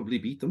 you'd probably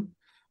beat them.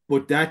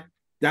 But that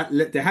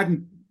they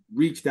hadn't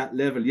reached that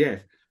level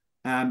yet.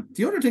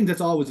 The other thing that's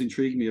always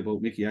intrigued me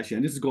about Mickey Ashley,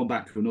 and this is going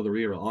back to another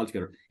era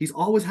altogether, he's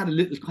always had a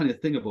little kind of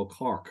thing about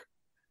Cork,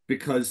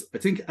 because I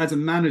think as a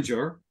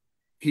manager,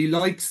 he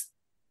likes,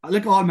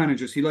 like all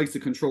managers, he likes the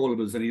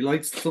controllables, and he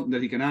likes something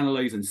that he can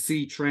analyse and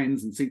see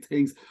trends and see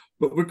things.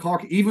 But with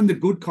Cork, even the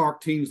good Cork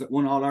teams that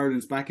won All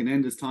Irelands back in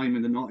Enda's time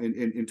in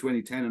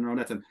 2010 and all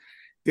that time,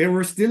 they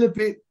were still a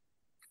bit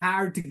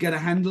hard to get a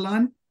handle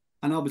on.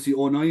 And obviously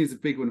 2009 is a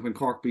big one when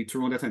Cork beat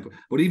Tyrone that time.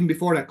 But even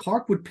before that,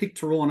 Cork would pick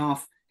Tyrone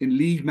off in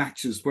league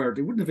matches where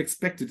they wouldn't have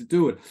expected to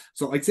do it.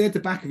 So I'd say at the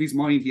back of his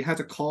mind, he has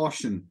a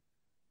caution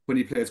when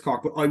he plays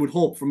Cork. But I would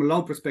hope, from a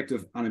Louth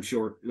perspective, and I'm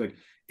sure, like,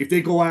 if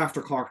they go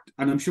after Cork,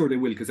 and I'm sure they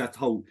will, because that's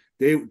how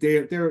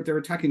they're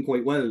attacking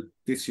quite well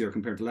this year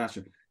compared to last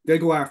year. They'll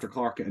go after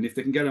Cork, and if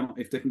they can get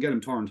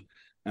him turned,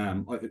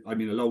 I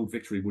mean, a Louth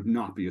victory would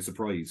not be a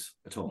surprise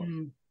at all.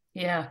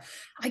 Yeah,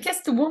 I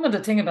guess the one other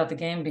thing about the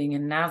game being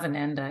in Navan,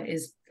 Enda,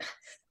 is,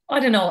 I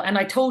don't know, and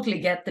I totally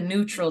get the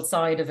neutral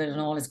side of it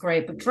and all is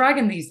great, but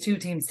dragging these two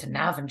teams to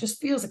Navan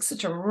just feels like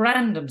such a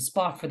random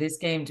spot for this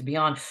game to be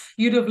on.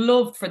 You'd have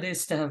loved for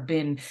this to have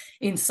been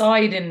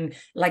inside in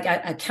like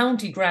a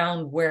county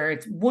ground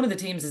where one of the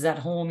teams is at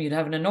home. You'd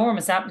have an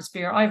enormous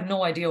atmosphere. I have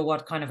no idea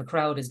what kind of a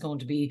crowd is going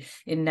to be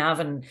in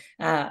Navan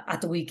at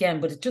the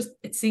weekend, but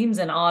it seems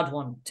an odd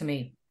one to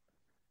me.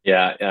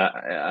 Yeah,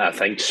 I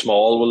think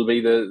small will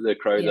be the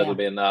crowd that'll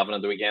be in Navan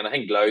at the weekend. I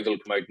think Louth will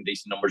come out in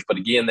decent numbers, but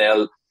again,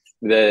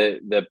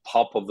 the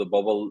pop of the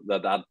bubble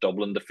that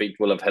Dublin defeat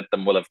will have hit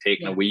them, will have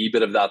taken a wee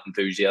bit of that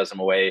enthusiasm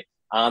away,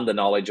 and the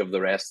knowledge of the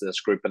rest of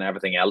this group and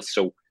everything else.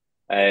 So,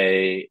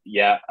 I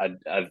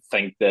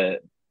think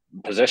the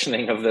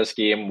positioning of this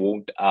game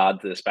won't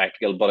add to the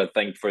spectacle, but I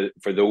think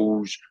for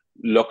those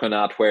looking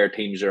at where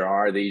teams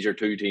are, these are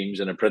two teams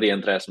in a pretty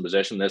interesting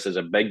position. This is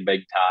a big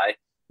tie,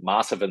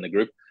 massive in the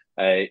group.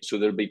 So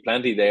there'll be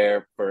plenty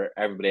there for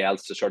everybody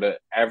else to sort of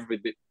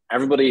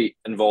everybody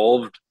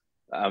involved.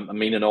 I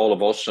mean, and all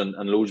of us and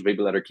loads of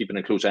people that are keeping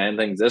a close eye on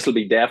things. This will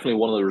be definitely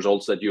one of the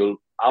results that you'll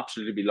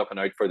absolutely be looking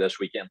out for this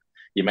weekend.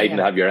 You mightn't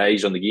have your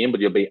eyes on the game,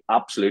 but you'll be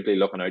absolutely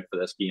looking out for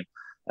this game.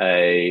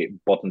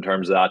 But in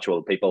terms of the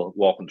actual people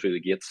walking through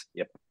the gates,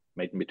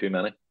 mightn't be too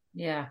many.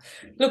 Yeah.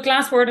 Look,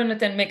 last word on it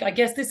then, Mick. I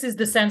guess this is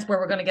the sense where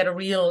we're going to get a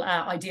real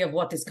idea of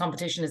what this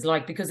competition is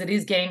like, because it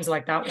is games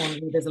like that one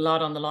where there's a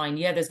lot on the line.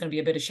 Yeah, there's going to be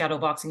a bit of shadow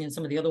boxing in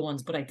some of the other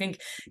ones, but I think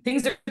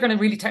things are going to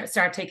really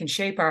start taking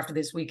shape after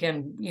this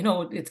weekend. You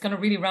know, it's going to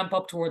really ramp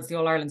up towards the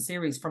All-Ireland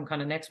series from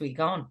kind of next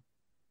week on.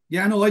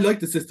 Yeah, no, I like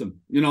the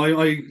system. You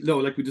know, I no,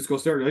 like we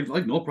discussed earlier,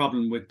 I've no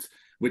problem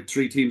with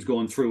 3 teams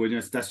going through,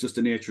 and that's just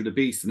the nature of the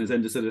beast. And as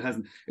Enda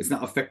said, it's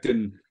not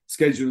affecting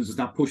schedules, it's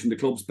not pushing the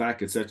clubs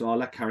back, etc. All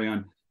that carry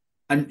on.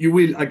 And you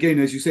will, again,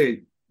 as you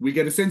say, we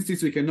get a sense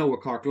this weekend now with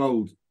Cork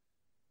Loud.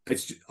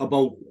 It's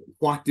about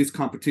what this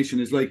competition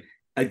is like.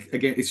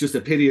 Again, it's just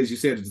a pity, as you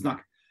said, it's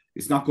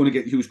not going to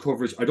get huge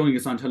coverage. I don't think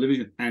it's on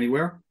television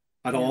anywhere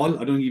at all.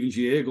 I don't think even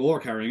GA go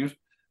or carrying it.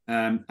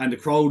 And the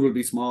crowd will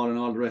be small and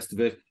all the rest of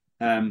it.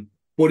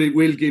 But it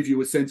will give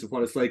you a sense of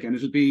what it's like, and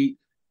it'll be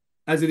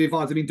as it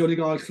evolves. I mean,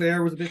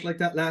 Donegal-Clare was a bit like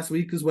that last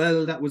week as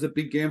well. That was a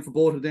big game for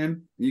both of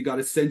them. You got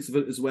a sense of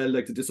it as well,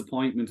 like the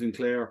disappointment in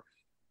Clare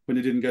when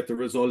they didn't get the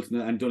result,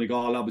 and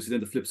Donegal obviously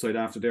then the flip side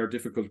after their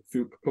difficult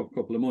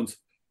couple of months.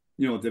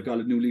 You know, they've got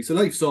a new lease of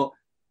life, so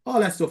all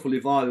that stuff will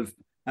evolve.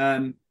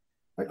 I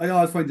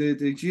always find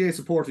the GA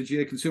supporters,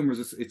 GA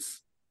consumers,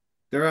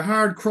 they're a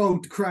hard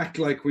crowd to crack.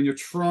 Like when you're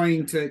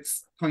trying to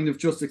kind of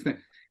just explain,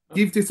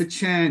 give this a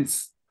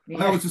chance.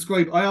 Yeah. I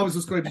always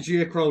describe the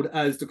GA crowd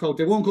as the crowd.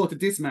 They won't go to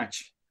this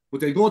match,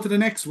 but they go to the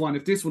next one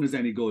if this one is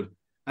any good,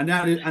 and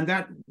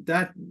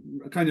that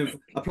kind of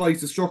applies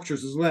to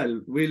structures as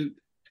well.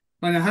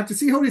 And I have to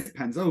see how this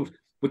pans out.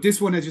 But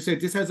this one, as you said,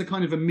 this has a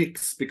kind of a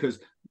mix, because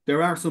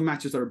there are some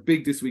matches that are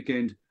big this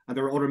weekend, and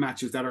there are other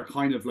matches that are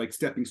kind of like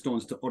stepping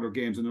stones to other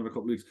games in another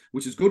couple of weeks,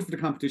 which is good for the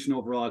competition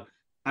overall.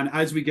 And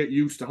as we get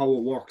used to how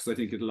it works, I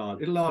think it'll all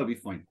be fine. It'll all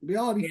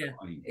be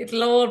fine.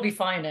 It'll all be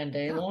fine,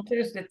 Enda, won't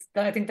it?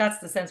 I think that's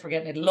the sense we're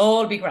getting. It'll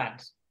all be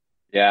grand.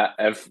 Yeah,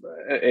 if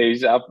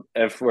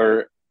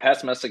we're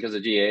pessimistic as a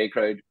GA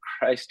crowd,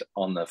 Christ,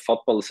 on the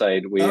football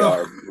side, we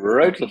are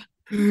brutal.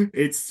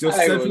 It's just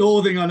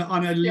self-loathing on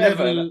a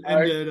level,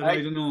 I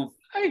don't know.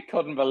 I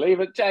couldn't believe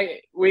it.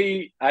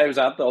 I was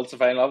at the Ulster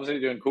final, obviously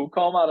doing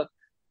co-com at it,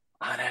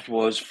 and it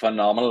was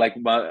phenomenal. Like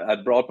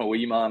I'd brought my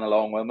wee man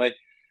along with me,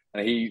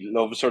 and he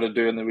loves sort of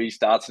doing the wee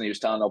stats, and he was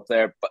standing up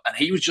there, and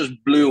he was just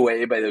blew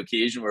away by the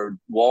occasion. We were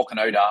walking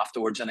out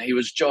afterwards, and he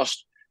was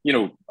just, you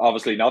know,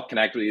 obviously not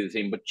connected with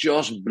the team, but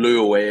just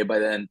blew away by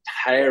the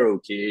entire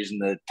occasion,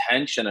 the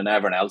tension and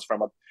everything else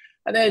from it.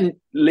 And then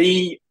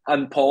Lee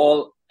and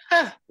Paul,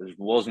 this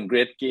wasn't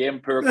great game,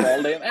 poor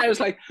quality. And I was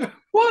like,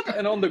 what?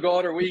 And on the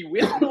God are we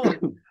waiting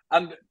on?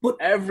 And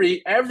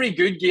every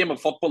good game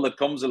of football that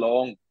comes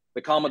along,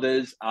 the comment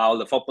is,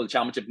 the football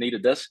championship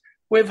needed this.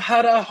 We've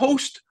had a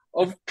host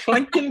of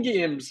clinking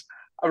games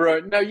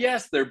around. Now,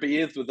 yes, they're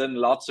bathed within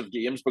lots of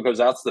games, because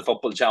that's the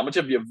football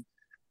championship. You have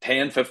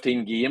 10,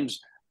 15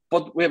 games.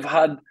 But we've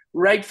had,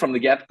 right from the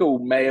get-go,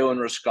 Mayo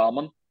and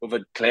Roscommon. We've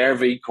had Clare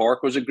v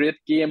Cork was a great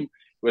game.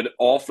 We had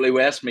Offaly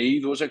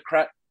Westmeath was a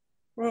crack.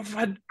 We've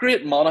had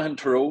great Monaghan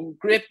Tyrone,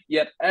 great,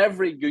 yet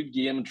every good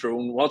game in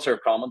Tyrone. What's our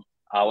comment?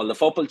 Well, the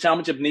football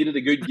championship needed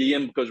a good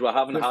game because we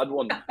haven't had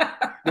one.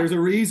 There's a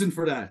reason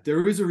for that.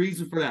 There is a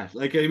reason for that.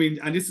 Like, I mean,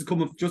 and this is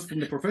coming just from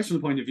the professional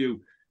point of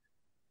view.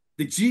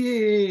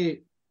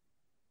 The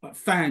GAA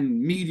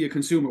fan, media,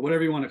 consumer,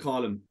 whatever you want to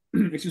call them,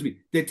 excuse me,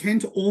 they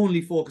tend to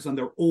only focus on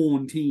their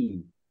own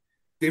team.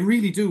 They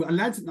really do. And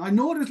lads, I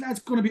know there's lads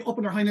going to be up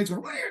on their hind legs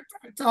going, what are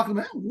you talking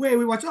about? Where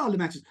we watch all the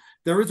matches.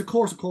 There is, of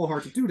course, a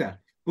cohort to do that.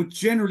 But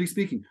generally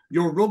speaking,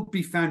 your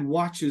rugby fan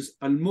watches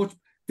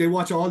they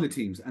watch all the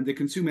teams and they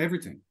consume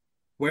everything.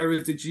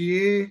 Whereas the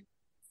GA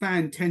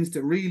fan tends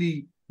to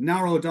really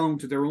narrow down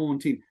to their own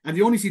team. And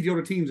they only see the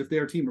other teams if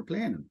their team are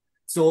playing them.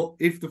 So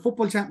if the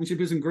football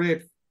championship isn't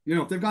great, you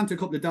know, if they've gone to a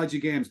couple of dodgy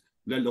games,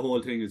 then the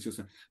whole thing is just...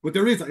 But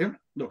there is...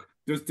 Look,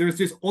 there's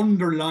this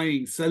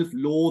underlying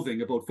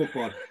self-loathing about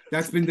football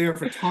that's been there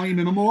for time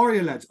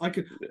immemorial, lads. I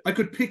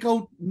could pick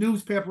out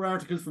newspaper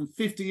articles from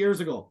 50 years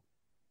ago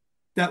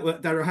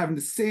that are having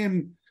the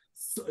same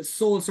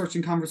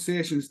soul-searching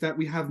conversations that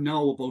we have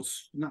now about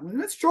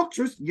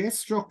structures,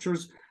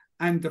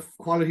 and the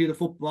quality of the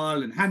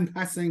football and hand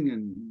passing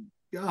and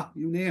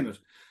you name it.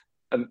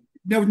 And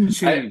never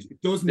change.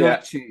 It does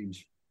not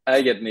change.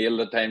 I get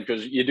nailed at times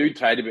because I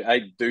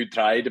do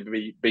try to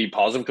be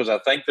positive, because I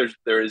think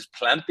there is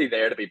plenty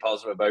there to be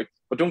positive about.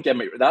 But don't get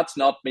me, that's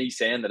not me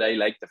saying that I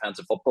like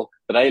defensive football,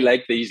 that I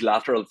like these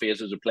lateral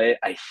phases of play.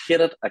 I hate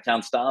it. I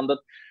can't stand it.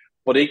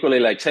 But equally,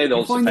 like, say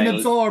those find them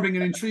absorbing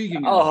and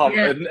intriguing.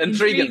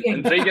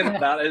 Intriguing.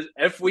 That is,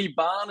 if we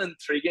ban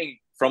intriguing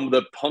from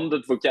the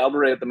pundit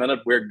vocabulary at the minute,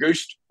 we're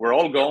goosed. We're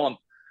all gone.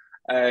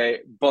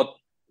 But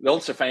the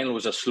Ulster final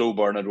was a slow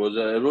burn. It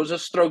was a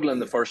struggle in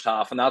the first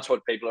half, and that's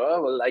what people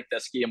are. Well, like,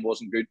 this game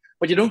wasn't good.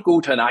 But you don't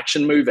go to an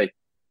action movie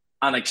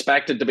and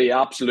expect it to be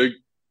absolute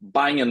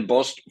bang and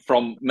bust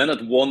from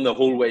minute one the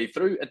whole way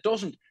through. It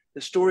doesn't.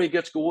 The story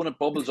gets going, it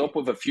bubbles up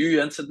with a few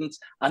incidents,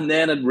 and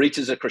then it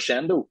reaches a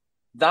crescendo.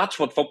 That's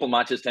what football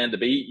matches tend to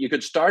be. You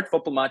could start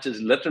football matches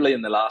literally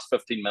in the last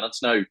 15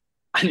 minutes now,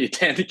 and you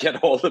tend to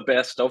get all the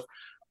best stuff.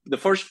 the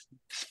first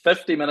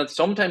 50 minutes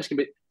sometimes can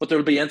be, but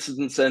there'll be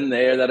incidents in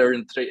there that are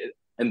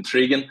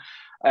intriguing.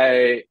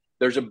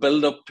 There's a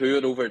build up to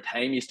it over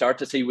time. You start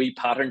to see wee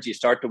patterns, you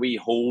start to wee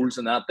holes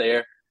in that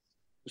there.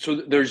 So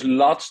there's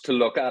lots to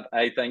look at,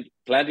 I think,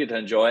 plenty to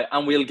enjoy,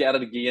 and we'll get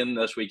it again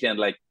this weekend.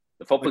 Like,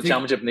 the Football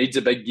Championship needs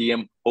a big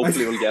game.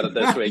 Hopefully we'll get it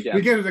this weekend.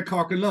 We get it at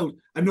Cork and Loud,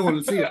 and no one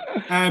will see it.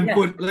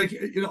 But, like,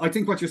 you know, I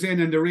think what you're saying,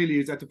 Enda, really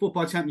is that the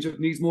Football Championship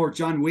needs more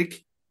John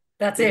Wick.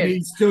 That's it. It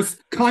needs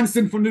just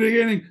constant from the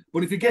beginning.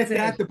 But if you get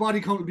that, the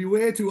body count will be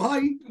way too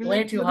high.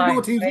 Way too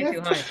high.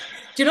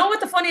 Do you know what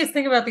the funniest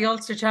thing about the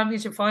Ulster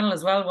Championship final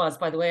as well was,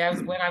 by the way,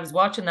 when I was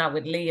watching that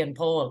with Lee and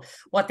Paul,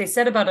 what they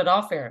said about it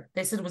off air,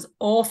 they said it was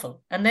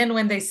awful. And then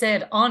when they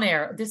said on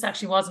air, this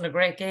actually wasn't a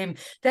great game,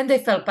 then they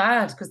felt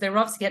bad because they were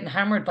obviously getting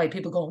hammered by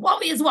people going,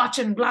 what is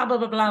watching, blah, blah,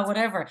 blah, blah,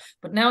 whatever.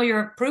 But now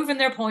you're proving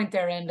their point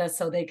there, Enda,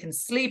 so they can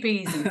sleep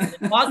easy. And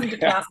it wasn't a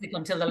classic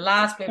until the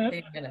last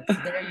 15 minutes.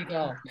 There you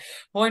go.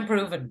 Point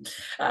proven.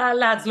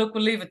 Lads, look,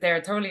 we'll leave it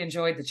there. Thoroughly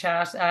enjoyed the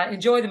chat.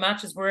 Enjoy the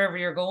matches wherever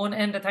you're going.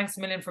 Enda, thanks a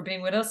million for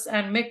being with us.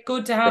 And Mick,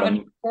 good to have a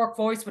Cork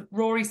voice with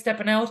Rory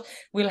stepping out.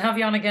 We'll have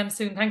you on again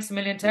soon. Thanks a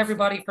million to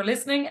everybody for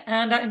listening,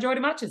 and enjoy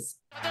the matches.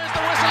 There's the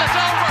whistle. It's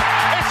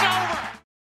over. It's over.